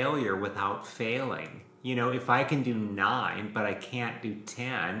to failure without failing. You know, if I can do 9, but I can't do 10,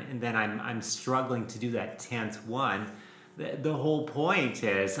 and then I'm struggling to do that 10th one, the whole point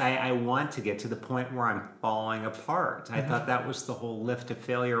is I want to get to the point where I'm falling apart. I thought that was the whole lift to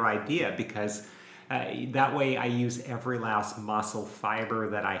failure idea because that way I use every last muscle fiber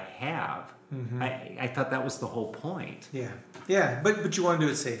that I have. I thought that was the whole point. Yeah, but you want to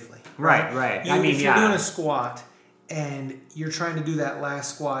do it safely. Right. If you're doing a squat and you're trying to do that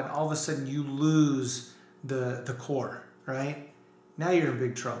last squat, all of a sudden you lose the core, right? Now you're in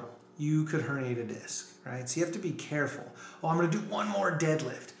big trouble. You could herniate a disc, right? So you have to be careful. Oh, I'm going to do one more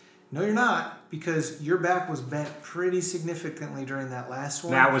deadlift. No, you're not, because your back was bent pretty significantly during that last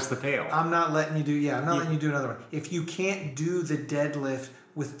one. That was the fail. I'm not letting you do, letting you do another one. If you can't do the deadlift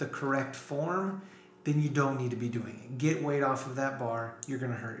with the correct form, then you don't need to be doing it. Get weight off of that bar, you're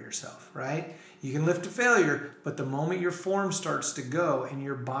going to hurt yourself, right? You can lift to failure, but the moment your form starts to go and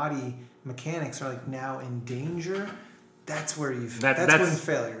your body mechanics are like now in danger, that's where that's when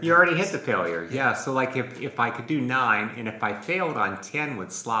failure. You already hit the failure. Yeah. So like if I could do 9 and if I failed on 10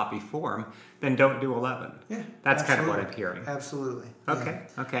 with sloppy form, then don't do 11. Yeah. That's kind of what I'm hearing. Absolutely. Okay.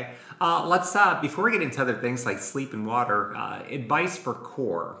 Yeah. Okay. Let's before we get into other things like sleep and water, advice for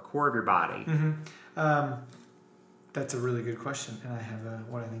core of your body. That's a really good question, and I have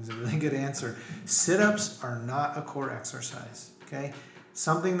what I think is a really good answer. Sit-ups are not a core exercise. Okay.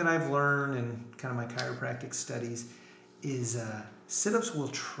 Something that I've learned in kind of my chiropractic studies is sit-ups will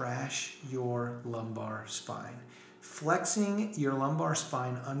trash your lumbar spine. Flexing your lumbar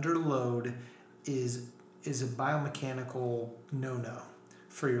spine under load is a biomechanical no-no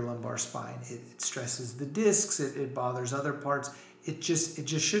for your lumbar spine. It stresses the discs, it bothers other parts. It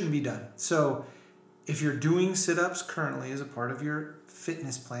just shouldn't be done. So if you're doing sit-ups currently as a part of your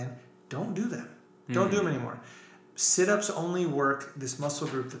fitness plan, don't do them. Don't do them anymore. Sit-ups only work this muscle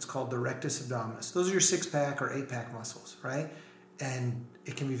group that's called the rectus abdominis. Those are your 6-pack or 8-pack muscles, right? And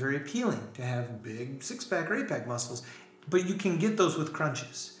it can be very appealing to have big 6-pack or 8-pack muscles, but you can get those with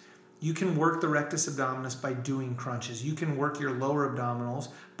crunches. You can work the rectus abdominis by doing crunches. You can work your lower abdominals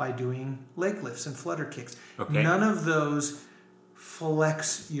by doing leg lifts and flutter kicks. Okay. None of those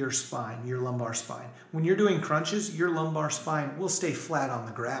flex your spine, your lumbar spine. When you're doing crunches, your lumbar spine will stay flat on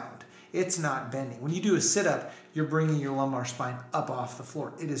the ground. It's not bending. When you do a sit-up, you're bringing your lumbar spine up off the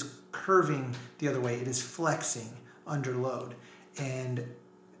floor. It is curving the other way. It is flexing under load. And,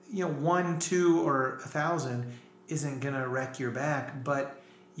 1, 2, or 1,000 isn't going to wreck your back, but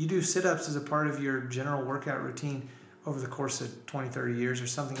you do sit-ups as a part of your general workout routine over the course of 20, 30 years or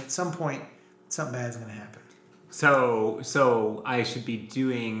something. At some point, something bad is going to happen. So I should be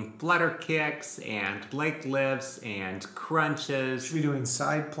doing flutter kicks and leg lifts and crunches. You should be doing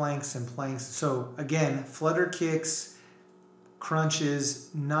side planks and planks. So again, flutter kicks, crunches,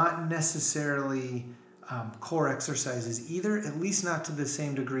 not necessarily core exercises either, at least not to the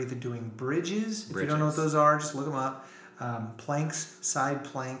same degree that doing bridges. If you don't know what those are, just look them up. Planks, side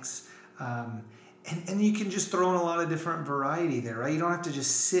planks. And you can just throw in a lot of different variety there, right? You don't have to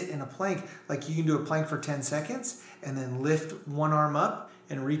just sit in a plank. Like you can do a plank for 10 seconds and then lift one arm up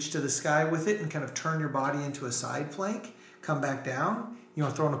and reach to the sky with it and kind of turn your body into a side plank, come back down. You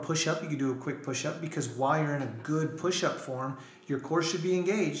want to throw in a push-up, you can do a quick push-up because while you're in a good push-up form, your core should be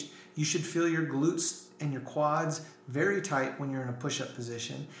engaged You should feel your glutes and your quads very tight when you're in a push-up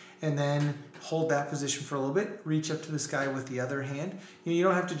position, and then hold that position for a little bit. Reach up to the sky with the other hand. You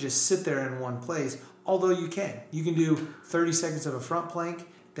don't have to just sit there in one place, although you can. You can do 30 seconds of a front plank,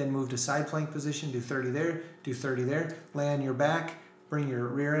 then move to side plank position, do 30 there, do 30 there, lay on your back, bring your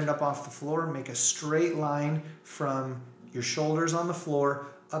rear end up off the floor, make a straight line from your shoulders on the floor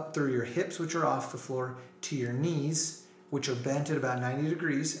up through your hips, which are off the floor, to your knees, which are bent at about 90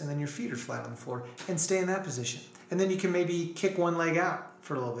 degrees, and then your feet are flat on the floor, and stay in that position. And then you can maybe kick one leg out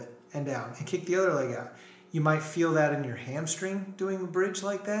for a little bit and down, and kick the other leg out. You might feel that in your hamstring doing a bridge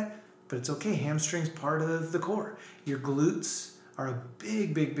like that, but it's okay. Hamstring's part of the core. Your glutes are a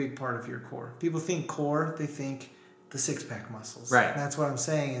big, big, big part of your core. People think core, they think the six-pack muscles. Right. And that's what I'm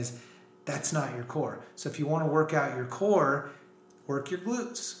saying is that's not your core. So if you want to work out your core, work your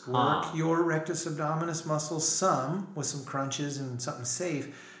glutes, work your rectus abdominis muscles some with some crunches and something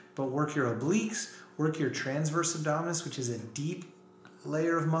safe, but work your obliques, work your transverse abdominis, which is a deep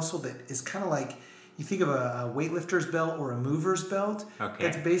layer of muscle that is kind of like, you think of a weightlifter's belt or a mover's belt. Okay.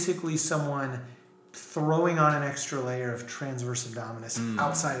 That's basically someone throwing on an extra layer of transverse abdominis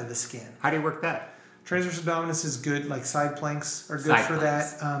outside of the skin. How do you work that? Transverse abdominis is good, like side planks are good Side for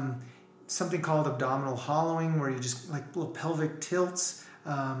planks. that. Something called abdominal hollowing, where you just like little pelvic tilts.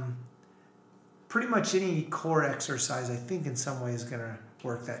 Pretty much any core exercise, I think, in some way is going to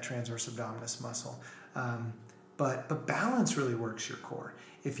work that transverse abdominis muscle. But balance really works your core.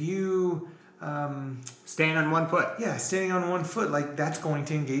 If you Stand on one foot. yeah, standing on one foot, like that's going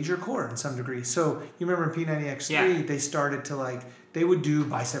to engage your core in some degree. So you remember in P90X3, they started to they would do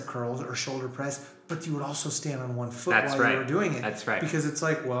bicep curls or shoulder press, but you would also stand on one foot while you were doing it. That's right. Because it's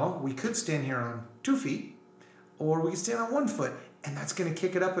like, well, we could stand here on 2 feet, or we could stand on 1 foot, and that's going to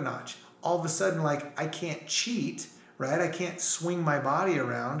kick it up a notch. All of a sudden, like, I can't cheat, right? I can't swing my body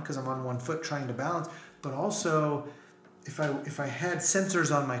around because I'm on 1 foot trying to balance. But also, if I had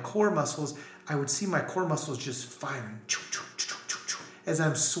sensors on my core muscles, I would see my core muscles just firing as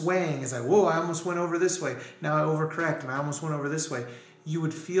I'm swaying, I almost went over this way. Now I overcorrect, and I almost went over this way. You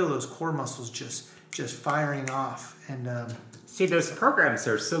would feel those core muscles just firing off. And see, those programs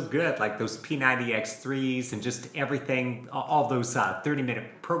are so good, like those P90X3s and just everything, all those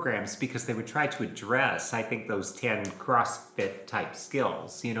 30-minute programs, because they would try to address, I think, those 10 CrossFit type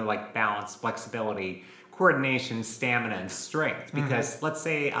skills, like balance, flexibility, coordination, stamina, and strength. Because let's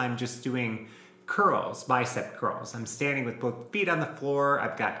say I'm just doing curls, bicep curls. I'm standing with both feet on the floor,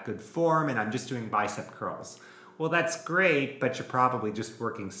 I've got good form, and I'm just doing bicep curls. Well, that's great, but you're probably just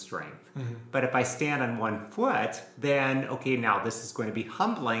working strength. But if I stand on 1 foot, then, okay, now this is going to be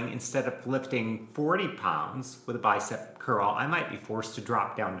humbling. Instead of lifting 40 pounds with a bicep curl, I might be forced to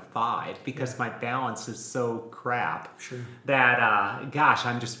drop down to 5 because my balance is so crap that,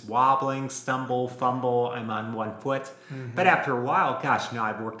 I'm just wobbling, stumble, fumble. I'm on 1 foot. But after a while, now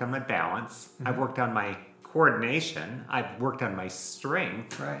I've worked on my balance. I've worked on my coordination, I've worked on my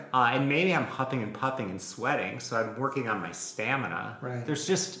strength, and maybe I'm huffing and puffing and sweating, so I'm working on my stamina.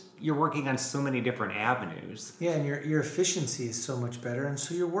 You're working on so many different avenues. Yeah, and your efficiency is so much better, and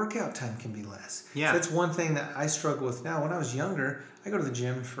so your workout time can be less. Yeah. So that's one thing that I struggle with now. When I was younger, I go to the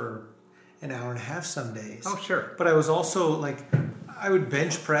gym for an hour and a half some days. Oh, sure. But I was also I would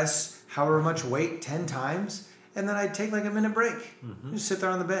bench press however much weight 10 times, and then I'd take a minute break. Just sit there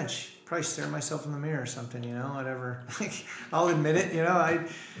on the bench. Probably stare at myself in the mirror or something, whatever. I'll admit it, I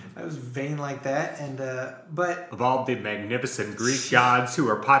was vain like that, and but of all the magnificent Greek gods who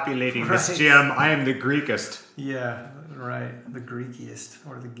are populating this gym, I am the Greekest. Yeah, right, the Greekiest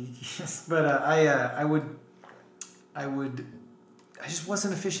or the geekiest. But I just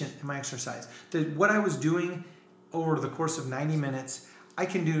wasn't efficient in my exercise. What I was doing over the course of 90 minutes, I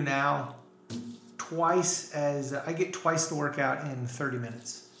can do now I get twice the workout in 30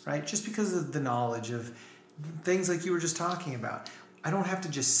 minutes. Right? Just because of the knowledge of things like you were just talking about. I don't have to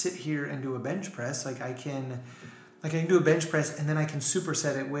just sit here and do a bench press. I can do a bench press, and then I can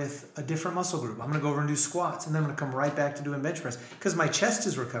superset it with a different muscle group. I'm going to go over and do squats, and then I'm going to come right back to doing bench press because my chest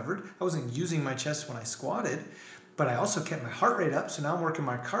is recovered. I wasn't using my chest when I squatted, but I also kept my heart rate up, so now I'm working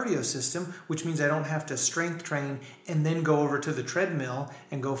my cardio system, which means I don't have to strength train and then go over to the treadmill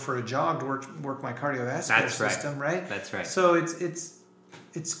and go for a jog to work my cardiovascular system, right? That's right. So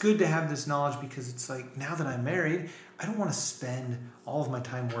it's good to have this knowledge because it's now that I'm married, I don't want to spend all of my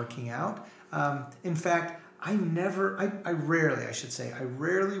time working out. In fact, I rarely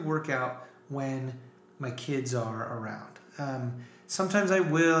work out when my kids are around. Sometimes I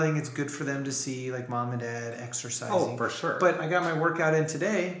will. I think it's good for them to see mom and dad exercising. Oh, for sure. But I got my workout in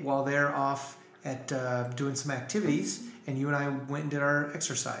today while they're off at doing some activities, and you and I went and did our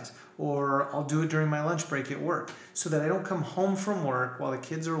exercise. Or I'll do it during my lunch break at work so that I don't come home from work while the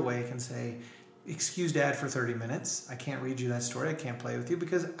kids are awake and say, excuse dad for 30 minutes. I can't read you that story. I can't play with you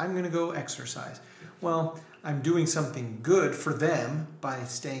because I'm going to go exercise. Well, I'm doing something good for them by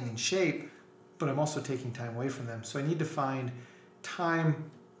staying in shape, but I'm also taking time away from them. So I need to find time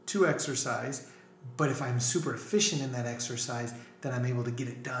to exercise. But if I'm super efficient in that exercise, then I'm able to get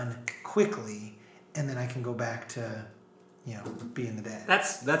it done quickly, and then I can go back to, being the dad.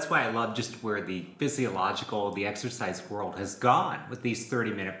 That's why I love just where the the exercise world has gone with these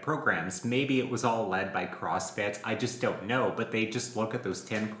 30-minute programs. Maybe it was all led by CrossFit. I just don't know. But they just look at those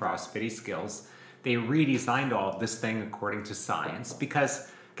 10 CrossFit skills. They redesigned all of this thing according to science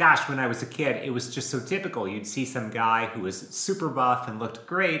because, gosh, when I was a kid, it was just so typical. You'd see some guy who was super buff and looked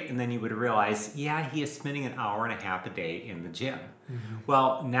great, and then you would realize, yeah, he is spending an hour and a half a day in the gym. Mm-hmm.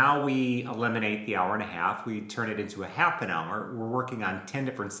 Well, now we eliminate the hour and a half. We turn it into a half an hour. We're working on 10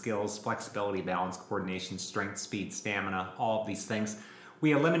 different skills: flexibility, balance, coordination, strength, speed, stamina, all of these things.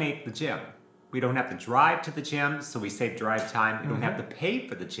 We eliminate the gym. We don't have to drive to the gym, so we save drive time. We don't have to pay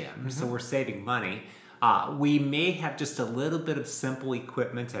for the gym, so we're saving money. We may have just a little bit of simple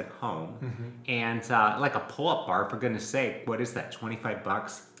equipment at home, and like a pull-up bar, for goodness sake, what is that,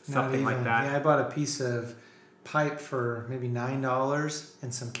 $25? Something like that? Yeah, I bought a piece of pipe for maybe $9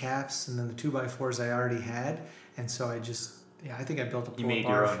 and some caps, and then the 2x4s I already had, and so I think I built a pull-up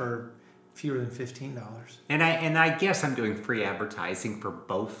bar for fewer than $15. And I guess I'm doing free advertising for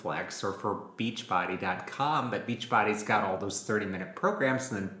Bowflex or for Beachbody.com, but Beachbody's got all those 30-minute programs,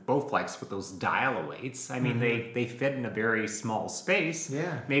 and then Bowflex with those dial-a-weights. I mean, they fit in a very small space,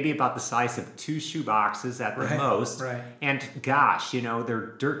 maybe about the size of 2 shoe boxes at the most. Right. And gosh,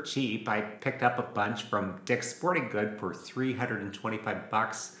 they're dirt cheap. I picked up a bunch from Dick's Sporting Goods for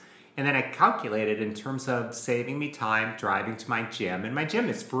 $325. And then I calculated in terms of saving me time driving to my gym. And my gym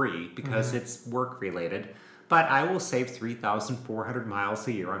is free because it's work related. But I will save 3,400 miles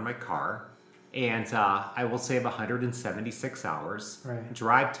a year on my car. And I will save 176 hours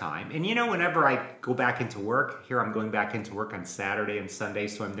drive time. And whenever I go back into work, here I'm going back into work on Saturday and Sunday,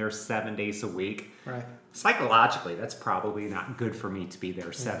 so I'm there 7 days a week. Right. Psychologically, that's probably not good for me to be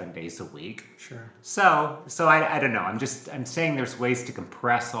there 7 days a week. Sure. So I don't know. I'm saying there's ways to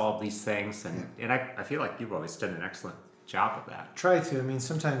compress all of these things, and I feel like you've always done an excellent job of that. Try to. I mean,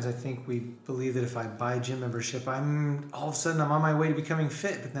 sometimes I think we believe that if I buy a gym membership, I'm all of a sudden I'm on my way to becoming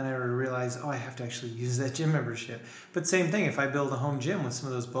fit, but then I realize, I have to actually use that gym membership. But same thing, if I build a home gym with some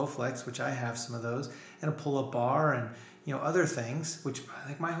of those Bowflex, which I have some of those, and a pull-up bar and other things, which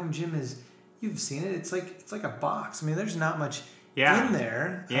like my home gym is, you've seen it. It's like a box. I mean, there's not much in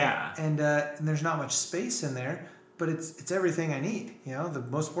there. Yeah. And there's not much space in there, but it's everything I need. The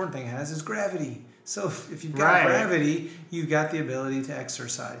most important thing it has is gravity. So if you've got gravity, you've got the ability to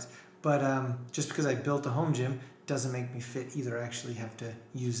exercise. But just because I built a home gym doesn't make me fit either. I actually have to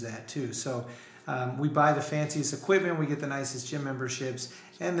use that too. So we buy the fanciest equipment, we get the nicest gym memberships,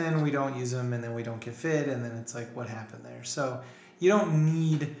 and then we don't use them, and then we don't get fit, and then it's like, what happened there? So you don't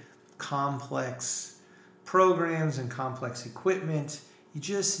need complex programs and complex equipment. You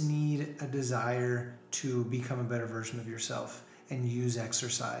just need a desire to become a better version of yourself and use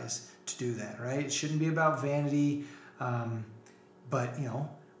exercise to do that, right? It shouldn't be about vanity, but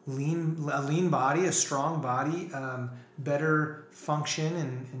a lean body, a strong body, better function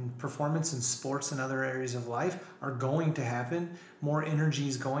and performance in sports and other areas of life are going to happen. More energy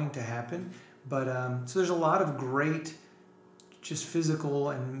is going to happen, but so there's a lot of great just physical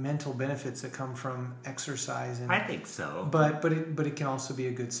and mental benefits that come from exercise. And, I think so. But it can also be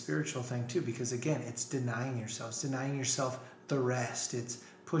a good spiritual thing too, because again, it's denying yourself. It's denying yourself the rest. It's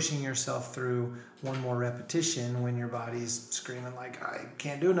pushing yourself through one more repetition when your body's screaming like, I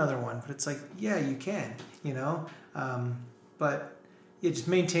can't do another one. But it's like, yeah, you can, but just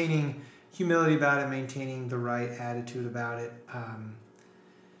maintaining humility about it, maintaining the right attitude about it.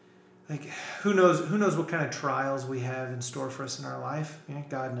 Like who knows what kind of trials we have in store for us in our life?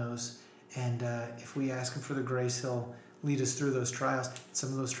 God knows. And if we ask him for the grace, he'll lead us through those trials. Some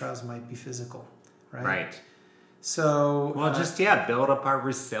of those trials might be physical, right? Right. So build up our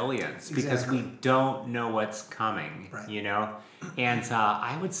resilience because we don't know what's coming, And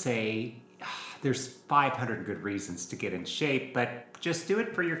I would say there's 500 good reasons to get in shape, but just do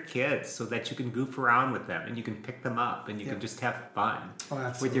it for your kids so that you can goof around with them and you can pick them up and you can just have fun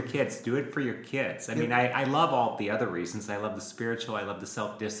with your kids. Do it for your kids. I mean, I love all the other reasons. I love the spiritual. I love the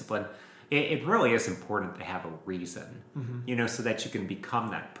self-discipline. It really is important to have a reason, so that you can become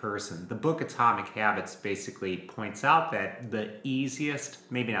that person. The book Atomic Habits basically points out that the easiest,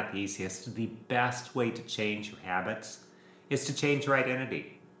 maybe not the easiest, the best way to change your habits is to change your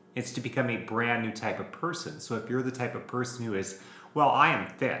identity. It's to become a brand new type of person. So if you're the type of person who is, well, I am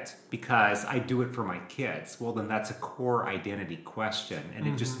fit because I do it for my kids, well, then that's a core identity question, and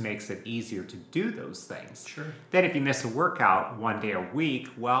it just makes it easier to do those things. Sure. Then if you miss a workout one day a week,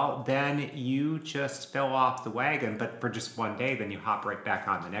 well, then you just fell off the wagon, but for just one day, then you hop right back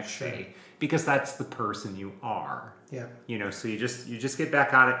on the next day, because that's the person you are. Yeah. So you just get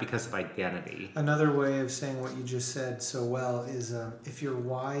back on it because of identity. Another way of saying what you just said so well is if your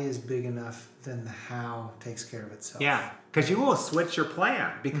why is big enough, then the how takes care of itself. Yeah, because you will switch your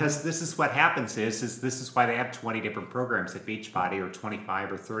plan, because this is what happens is this is why they have 20 different programs at Beachbody, or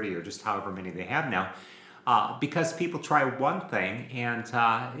 25 or 30 or just however many they have now, because people try one thing and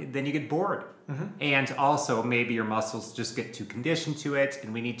then you get bored. And also maybe your muscles just get too conditioned to it,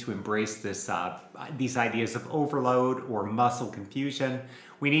 and we need to embrace these ideas of overload or muscle confusion.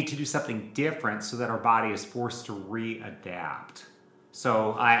 We need to do something different so that our body is forced to readapt.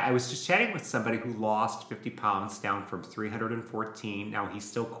 So I was just chatting with somebody who lost 50 pounds down from 314. Now he's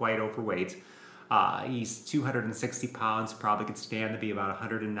still quite overweight. He's 260 pounds, probably could stand to be about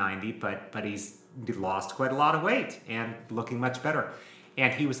 190, but he's lost quite a lot of weight and looking much better.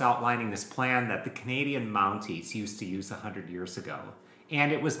 And he was outlining this plan that the Canadian Mounties used to use 100 years ago.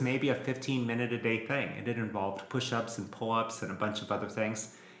 And it was maybe a 15-minute-a-day thing. And it involved push-ups and pull-ups and a bunch of other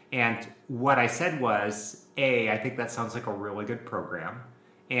things. And what I said was, A, I think that sounds like a really good program.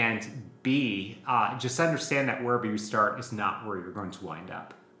 And B, just understand that wherever you start is not where you're going to wind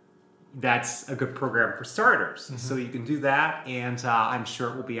up. That's a good program for starters. So you can do that, and I'm sure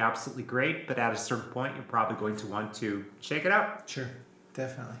it will be absolutely great. But at a certain point, you're probably going to want to shake it up. Sure.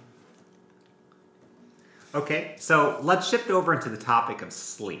 Definitely. Okay, so let's shift over into the topic of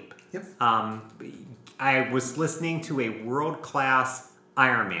sleep. Yep. I was listening to a world-class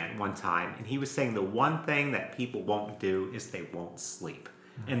Ironman one time, and he was saying the one thing that people won't do is they won't sleep.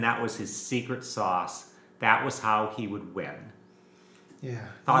 And that was his secret sauce. That was how he would win. Yeah.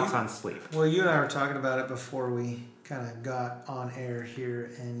 Thoughts on sleep? Well, you and I were talking about it before we kind of got on air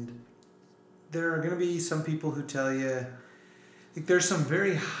here, and there are going to be some people who tell you, like, there's some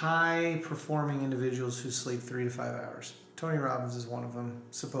very high-performing individuals who sleep 3 to 5 hours. Tony Robbins is one of them,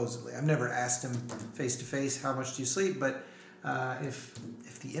 supposedly. I've never asked him face-to-face, how much do you sleep? But if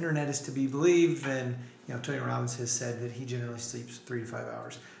the internet is to be believed, then Tony Robbins has said that he generally sleeps 3 to 5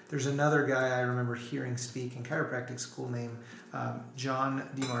 hours. There's another guy I remember hearing speak in chiropractic school named John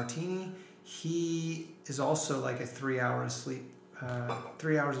DeMartini. He is also like a 3 hours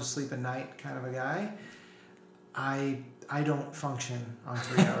of sleep a night kind of a guy. I don't function on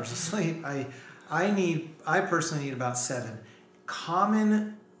 3 hours of sleep. I personally need about 7.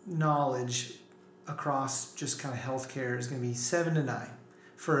 Common knowledge across just kind of healthcare is going to be 7 to 9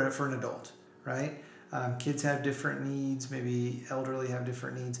 for an adult, right? Kids have different needs, maybe elderly have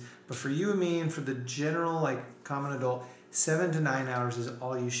different needs, but for you and me and for the general common adult, 7 to 9 hours is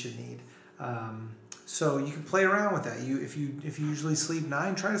all you should need. So you can play around with that. If you usually sleep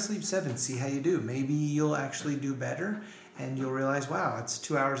 9, try to sleep 7. See how you do. Maybe you'll actually do better, and you'll realize, wow, it's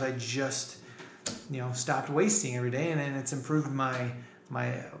 2 hours I just stopped wasting every day, and it's improved my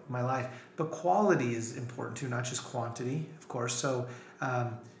life. But quality is important too, not just quantity, of course. So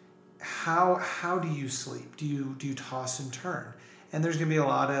how do you sleep? Do you toss and turn? And there's going to be a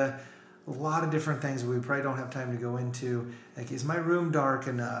lot of different things that we probably don't have time to go into. Like, is my room dark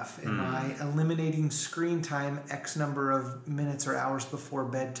enough? Am I eliminating screen time X number of minutes or hours before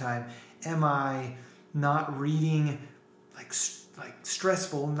bedtime? Am I not reading like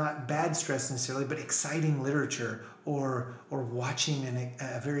stressful, not bad stress necessarily, but exciting literature, or watching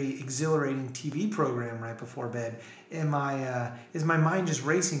a very exhilarating TV program right before bed? Is my mind just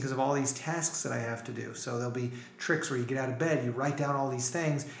racing because of all these tasks that I have to do? So there'll be tricks where you get out of bed, you write down all these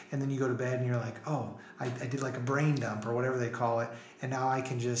things, and then you go to bed and you're like, oh, I did like a brain dump or whatever they call it, and now I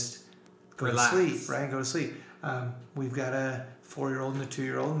can just relax. To sleep, right? Go to sleep. We've got a 4-year-old and a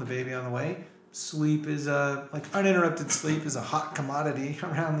 2-year-old and the baby on the way. Sleep is uninterrupted sleep is a hot commodity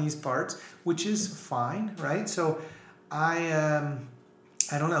around these parts, which is fine, right? So I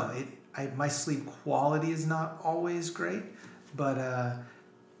don't know. My sleep quality is not always great, but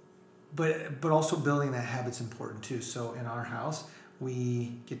also building that habit's important too. So in our house,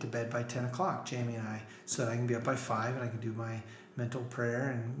 we get to bed by 10 o'clock, Jamie and I, so that I can be up by 5 and I can do my mental prayer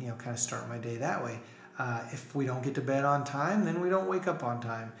and kind of start my day that way. If we don't get to bed on time, then we don't wake up on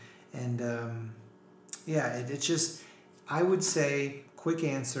time. And it's just, I would say, quick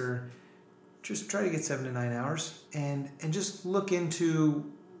answer, just try to get 7 to 9 hours and just look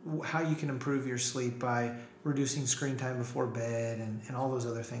into how you can improve your sleep by reducing screen time before bed and all those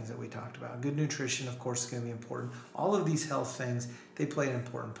other things that we talked about. Good nutrition, of course, is going to be important. All of these health things, they play an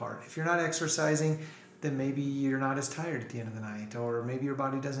important part. If you're not exercising, then maybe you're not as tired at the end of the night, or maybe your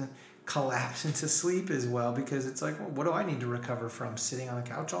body doesn't collapse into sleep as well, because it's like, well, what do I need to recover from? Sitting on the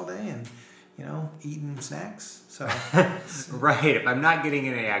couch all day and eating snacks. So right. If I'm not getting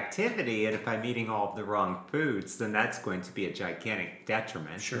any activity, and if I'm eating all of the wrong foods, then that's going to be a gigantic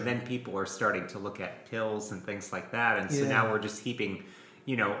detriment. Sure. And then people are starting to look at pills and things like that. And so now we're just heaping,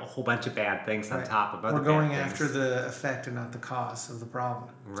 a whole bunch of bad things on top of other bad things. We're going after the effect and not the cause of the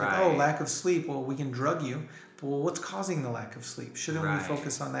problem. It's like, lack of sleep. Well, we can drug you. But what's causing the lack of sleep? Shouldn't we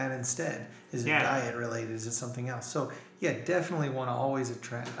focus on that instead? Is it diet related? Is it something else? So definitely want to always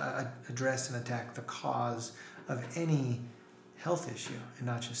address and attack the cause of any health issue and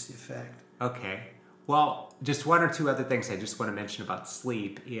not just the effect. Okay. Well, just one or two other things I just want to mention about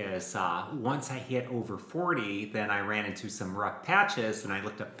sleep is once I hit over 40, then I ran into some rough patches and I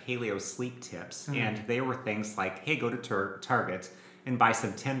looked up paleo sleep tips. And they were things like, hey, go to Target and buy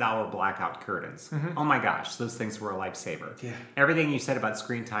some $10 blackout curtains. Oh my gosh, those things were a lifesaver. Yeah. Everything you said about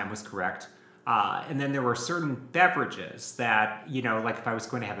screen time was correct. And then there were certain beverages that, like if I was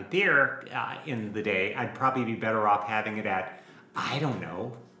going to have a beer in the day, I'd probably be better off having it at,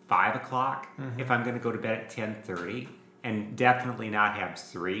 5 o'clock if I'm going to go to bed at 10:30, and definitely not have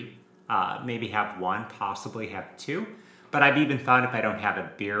 3. Maybe have 1, possibly have 2. But I've even found if I don't have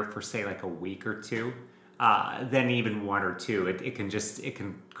a beer for, say, like a week or 2, then even 1 or 2, it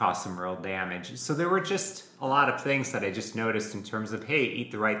can cause some real damage. So there were just a lot of things that I just noticed in terms of, hey,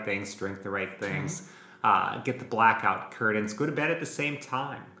 eat the right things, drink the right things, get the blackout curtains, go to bed at the same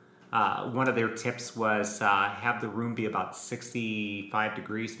time. One of their tips was have the room be about 65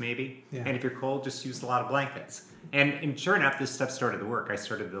 degrees maybe. Yeah. And if you're cold, just use a lot of blankets. And sure enough, this stuff started to work. I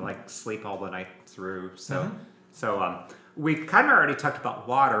started to sleep all the night through. So we've kind of already talked about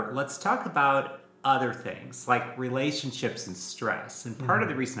water. Let's talk about other things like relationships and stress. And part of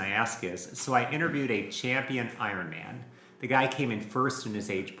the reason I ask is, so I interviewed a champion Ironman. The guy came in first in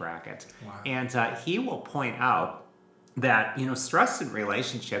his age bracket. Wow. And he will point out that, stress in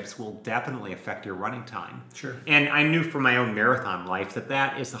relationships will definitely affect your running time. Sure. And I knew from my own marathon life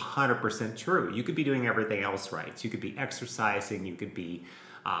that is 100% true. You could be doing everything else right. You could be exercising, you could be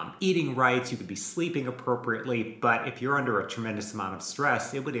eating right, you could be sleeping appropriately, but if you're under a tremendous amount of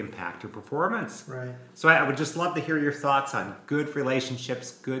stress, it would impact your performance. Right. So I would just love to hear your thoughts on good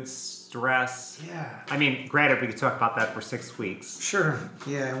relationships, good stress. Yeah. I mean, granted, we could talk about that for 6 weeks. Sure.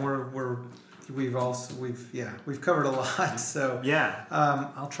 Yeah, and we've covered a lot. So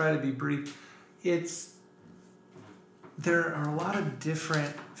I'll try to be brief. There are a lot of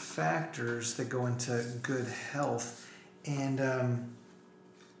different factors that go into good health, and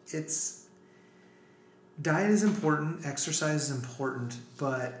diet is important, exercise is important,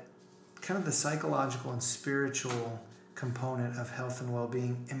 but kind of the psychological and spiritual component of health and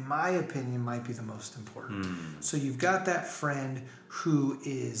well-being, in my opinion, might be the most important. So you've got that friend who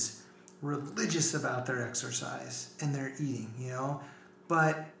is religious about their exercise and their eating,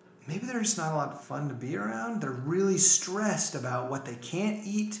 but maybe they're just not a lot of fun to be around. They're really stressed about what they can't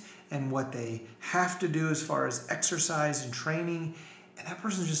eat and what they have to do as far as exercise and training, and that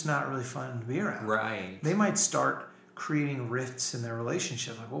person's just not really fun to be around. Right. They might start creating rifts in their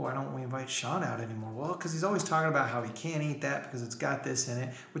relationship, like, why don't we invite Sean out anymore? Well, because he's always talking about how he can't eat that because it's got this in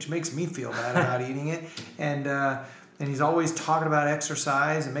it, which makes me feel bad about eating it, and he's always talking about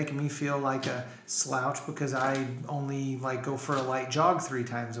exercise and making me feel like a slouch because I only go for a light jog 3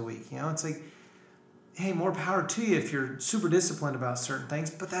 times a week. It's like, hey, more power to you if you're super disciplined about certain things,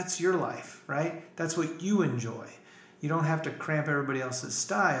 but that's your life, right? That's what you enjoy. You don't have to cramp everybody else's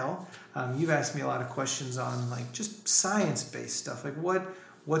style. You've asked me a lot of questions on just science-based stuff.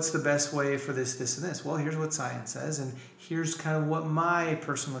 What's the best way for this, and this? Well, here's what science says, and here's kind of what my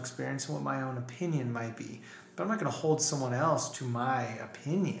personal experience and what my own opinion might be. But I'm not going to hold someone else to my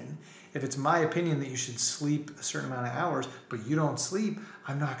opinion. If it's my opinion that you should sleep a certain amount of hours, but you don't sleep,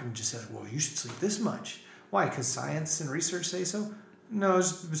 I'm not going to just say, well, you should sleep this much. Why? Because science and research say so? No,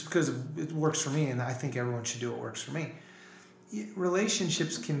 it's because it works for me, and I think everyone should do what works for me.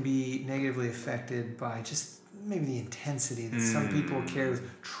 Relationships can be negatively affected by just maybe the intensity that some people carry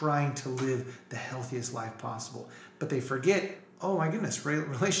with trying to live the healthiest life possible. But they forget, oh my goodness,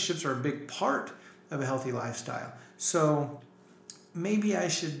 relationships are a big part of a healthy lifestyle. So maybe I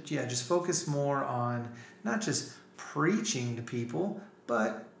should just focus more on not just preaching to people,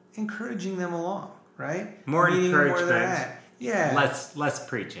 but encouraging them along, right? More encouragement. Where they're at. Yeah. Less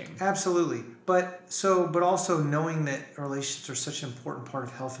preaching. Absolutely. but also knowing that relationships are such an important part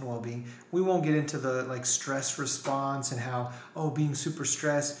of health and well-being. We won't get into the like stress response and how being super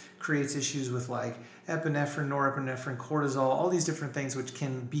stressed creates issues with like epinephrine, norepinephrine, cortisol, all these different things which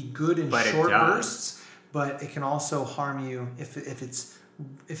can be good in short bursts, but it can also harm you if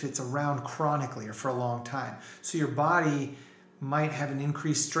it's around chronically or for a long time. So your body might have an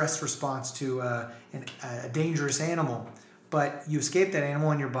increased stress response to a dangerous animal, but you escape that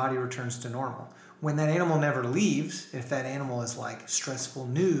animal and your body returns to normal. When that animal never leaves, if that animal is like stressful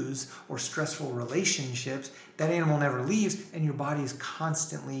news or stressful relationships, that animal never leaves and your body is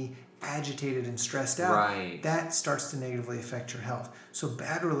constantly agitated and stressed out. Right. That starts to negatively affect your health. So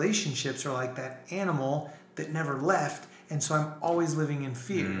bad relationships are like that animal that never left, and so I'm always living in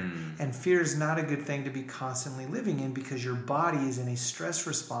fear. And fear is not a good thing to be constantly living in because your body is in a stress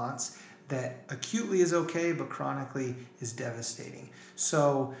response that acutely is okay, but chronically is devastating.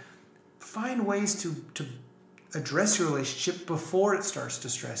 So find ways to address your relationship before it starts to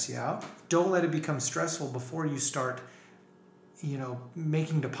stress you out. Don't let it become stressful before you start,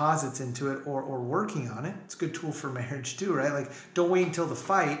 making deposits into it or working on it. It's a good tool for marriage too, right? Like, don't wait until the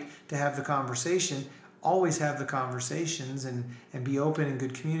fight to have the conversation. Always have the conversations and be open and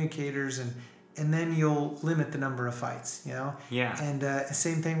good communicators, and then you'll limit the number of fights, Yeah. And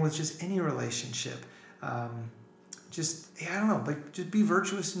same thing with just any relationship. Just be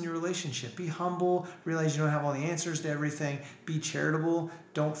virtuous in your relationship. Be humble. Realize you don't have all the answers to everything. Be charitable.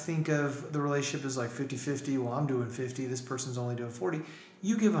 Don't think of the relationship as like 50-50. Well, I'm doing 50. This person's only doing 40.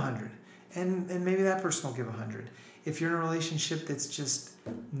 You give 100. And maybe that person will give 100. If you're in a relationship that's just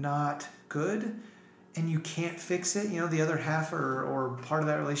not good and you can't fix it, the other half or part of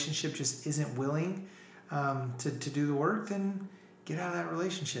that relationship just isn't willing to do the work, then get out of that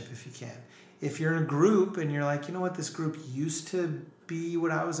relationship if you can. If you're in a group and you're like, this group used to be what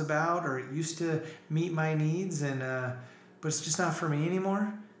I was about, or it used to meet my needs, but it's just not for me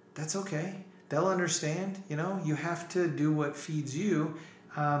anymore, that's okay. They'll understand. You have to do what feeds you,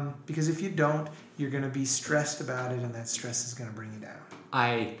 because if you don't, you're going to be stressed about it, and that stress is going to bring you down.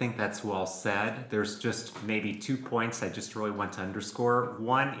 I think that's well said. There's just maybe 2 points I just really want to underscore.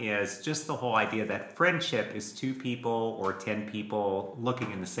 One is just the whole idea that friendship is 2 people or 10 people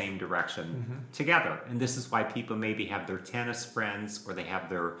looking in the same direction together. And this is why people maybe have their tennis friends or they have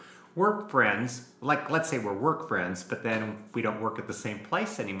their work friends. Like, let's say we're work friends, but then we don't work at the same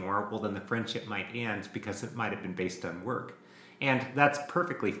place anymore. Well, then the friendship might end because it might have been based on work. And that's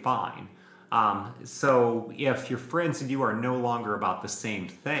perfectly fine. So if your friends and you are no longer about the same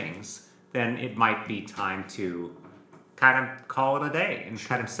things, then it might be time to kind of call it a day and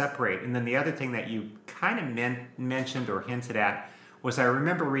kind of separate. And then the other thing that you kind of mentioned or hinted at was, I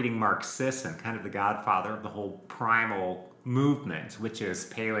remember reading Mark Sisson, kind of the godfather of the whole primal movement, which is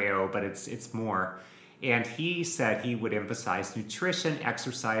paleo, but it's more. And he said he would emphasize nutrition,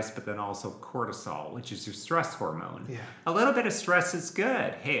 exercise, but then also cortisol, which is your stress hormone. Yeah. A little bit of stress is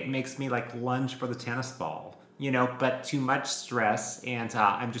good. Hey, it makes me like lunge for the tennis ball, but too much stress and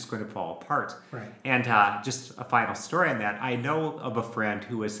I'm just going to fall apart. Right. And just a final story on that. I know of a friend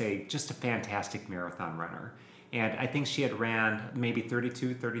who was just a fantastic marathon runner. And I think she had ran maybe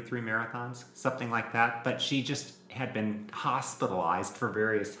 32, 33 marathons, something like that. But she just had been hospitalized for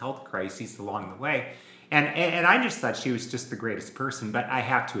various health crises along the way. And I just thought she was just the greatest person. But I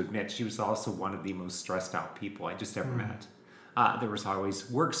have to admit, she was also one of the most stressed out people I just ever met. There was always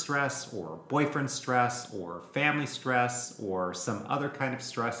work stress or boyfriend stress or family stress or some other kind of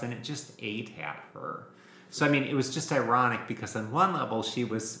stress. And it just ate at her. So, it was just ironic because on one level, she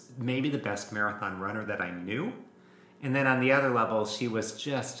was maybe the best marathon runner that I knew. And then on the other level, she was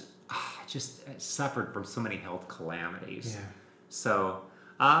just suffered from so many health calamities. Yeah. So,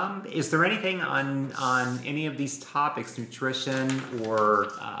 is there anything on any of these topics, nutrition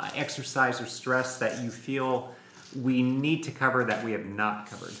or exercise or stress, that you feel we need to cover that we have not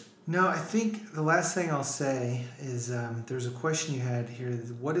covered? No, I think the last thing I'll say is there's a question you had here.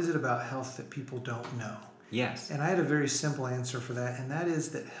 What is it about health that people don't know? Yes. And I had a very simple answer for that, and that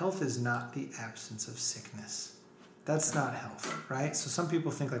is that health is not the absence of sickness. That's not health, right? So some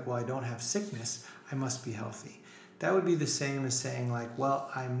people think like, well, I don't have sickness, I must be healthy. That would be the same as saying like, well,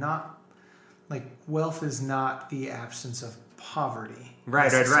 I'm not, like, wealth is not the absence of poverty.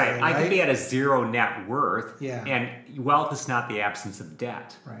 Right. Right? I could be at a zero net worth, yeah. And wealth is not the absence of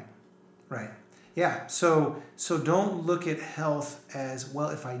debt. Right. Yeah, so don't look at health as, well,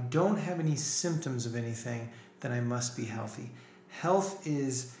 if I don't have any symptoms of anything, then I must be healthy. Health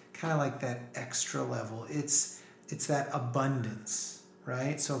is kind of like that extra level. It's that abundance,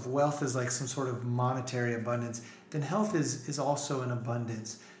 right? So if wealth is like some sort of monetary abundance, then health is also an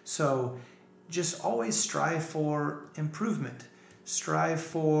abundance. So just always strive for improvement. Strive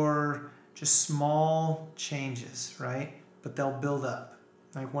for just small changes, right? But they'll build up.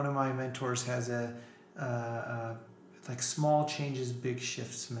 Like one of my mentors has a like small changes, big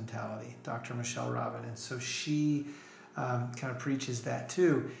shifts mentality, Dr. Michelle Robin. And so she kind of preaches that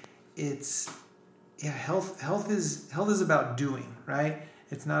too. Health is about doing, right?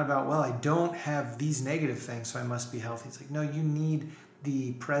 It's not about, well, I don't have these negative things, so I must be healthy. It's like, no, you need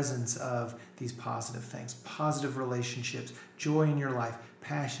the presence of these positive things, positive relationships, joy in your life,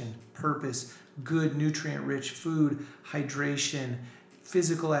 passion, purpose, good nutrient-rich food, hydration,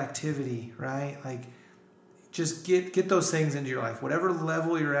 physical activity, right? Like, just get those things into your life. Whatever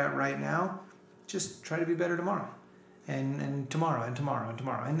level you're at right now, just try to be better tomorrow. And tomorrow and tomorrow and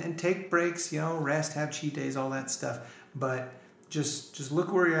tomorrow. And take breaks, rest, have cheat days, all that stuff. But just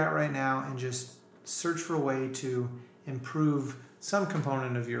look where you're at right now and just search for a way to improve some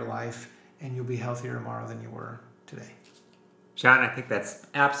component of your life, and you'll be healthier tomorrow than you were today. John, I think that's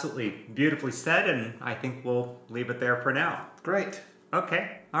absolutely beautifully said, and I think we'll leave it there for now. Great.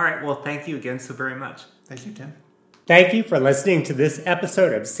 Okay. All right. Well, thank you again so very much. Thank you, Tim. Thank you for listening to this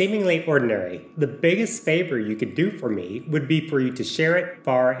episode of Seemingly Ordinary. The biggest favor you could do for me would be for you to share it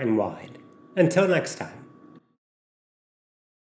far and wide. Until next time.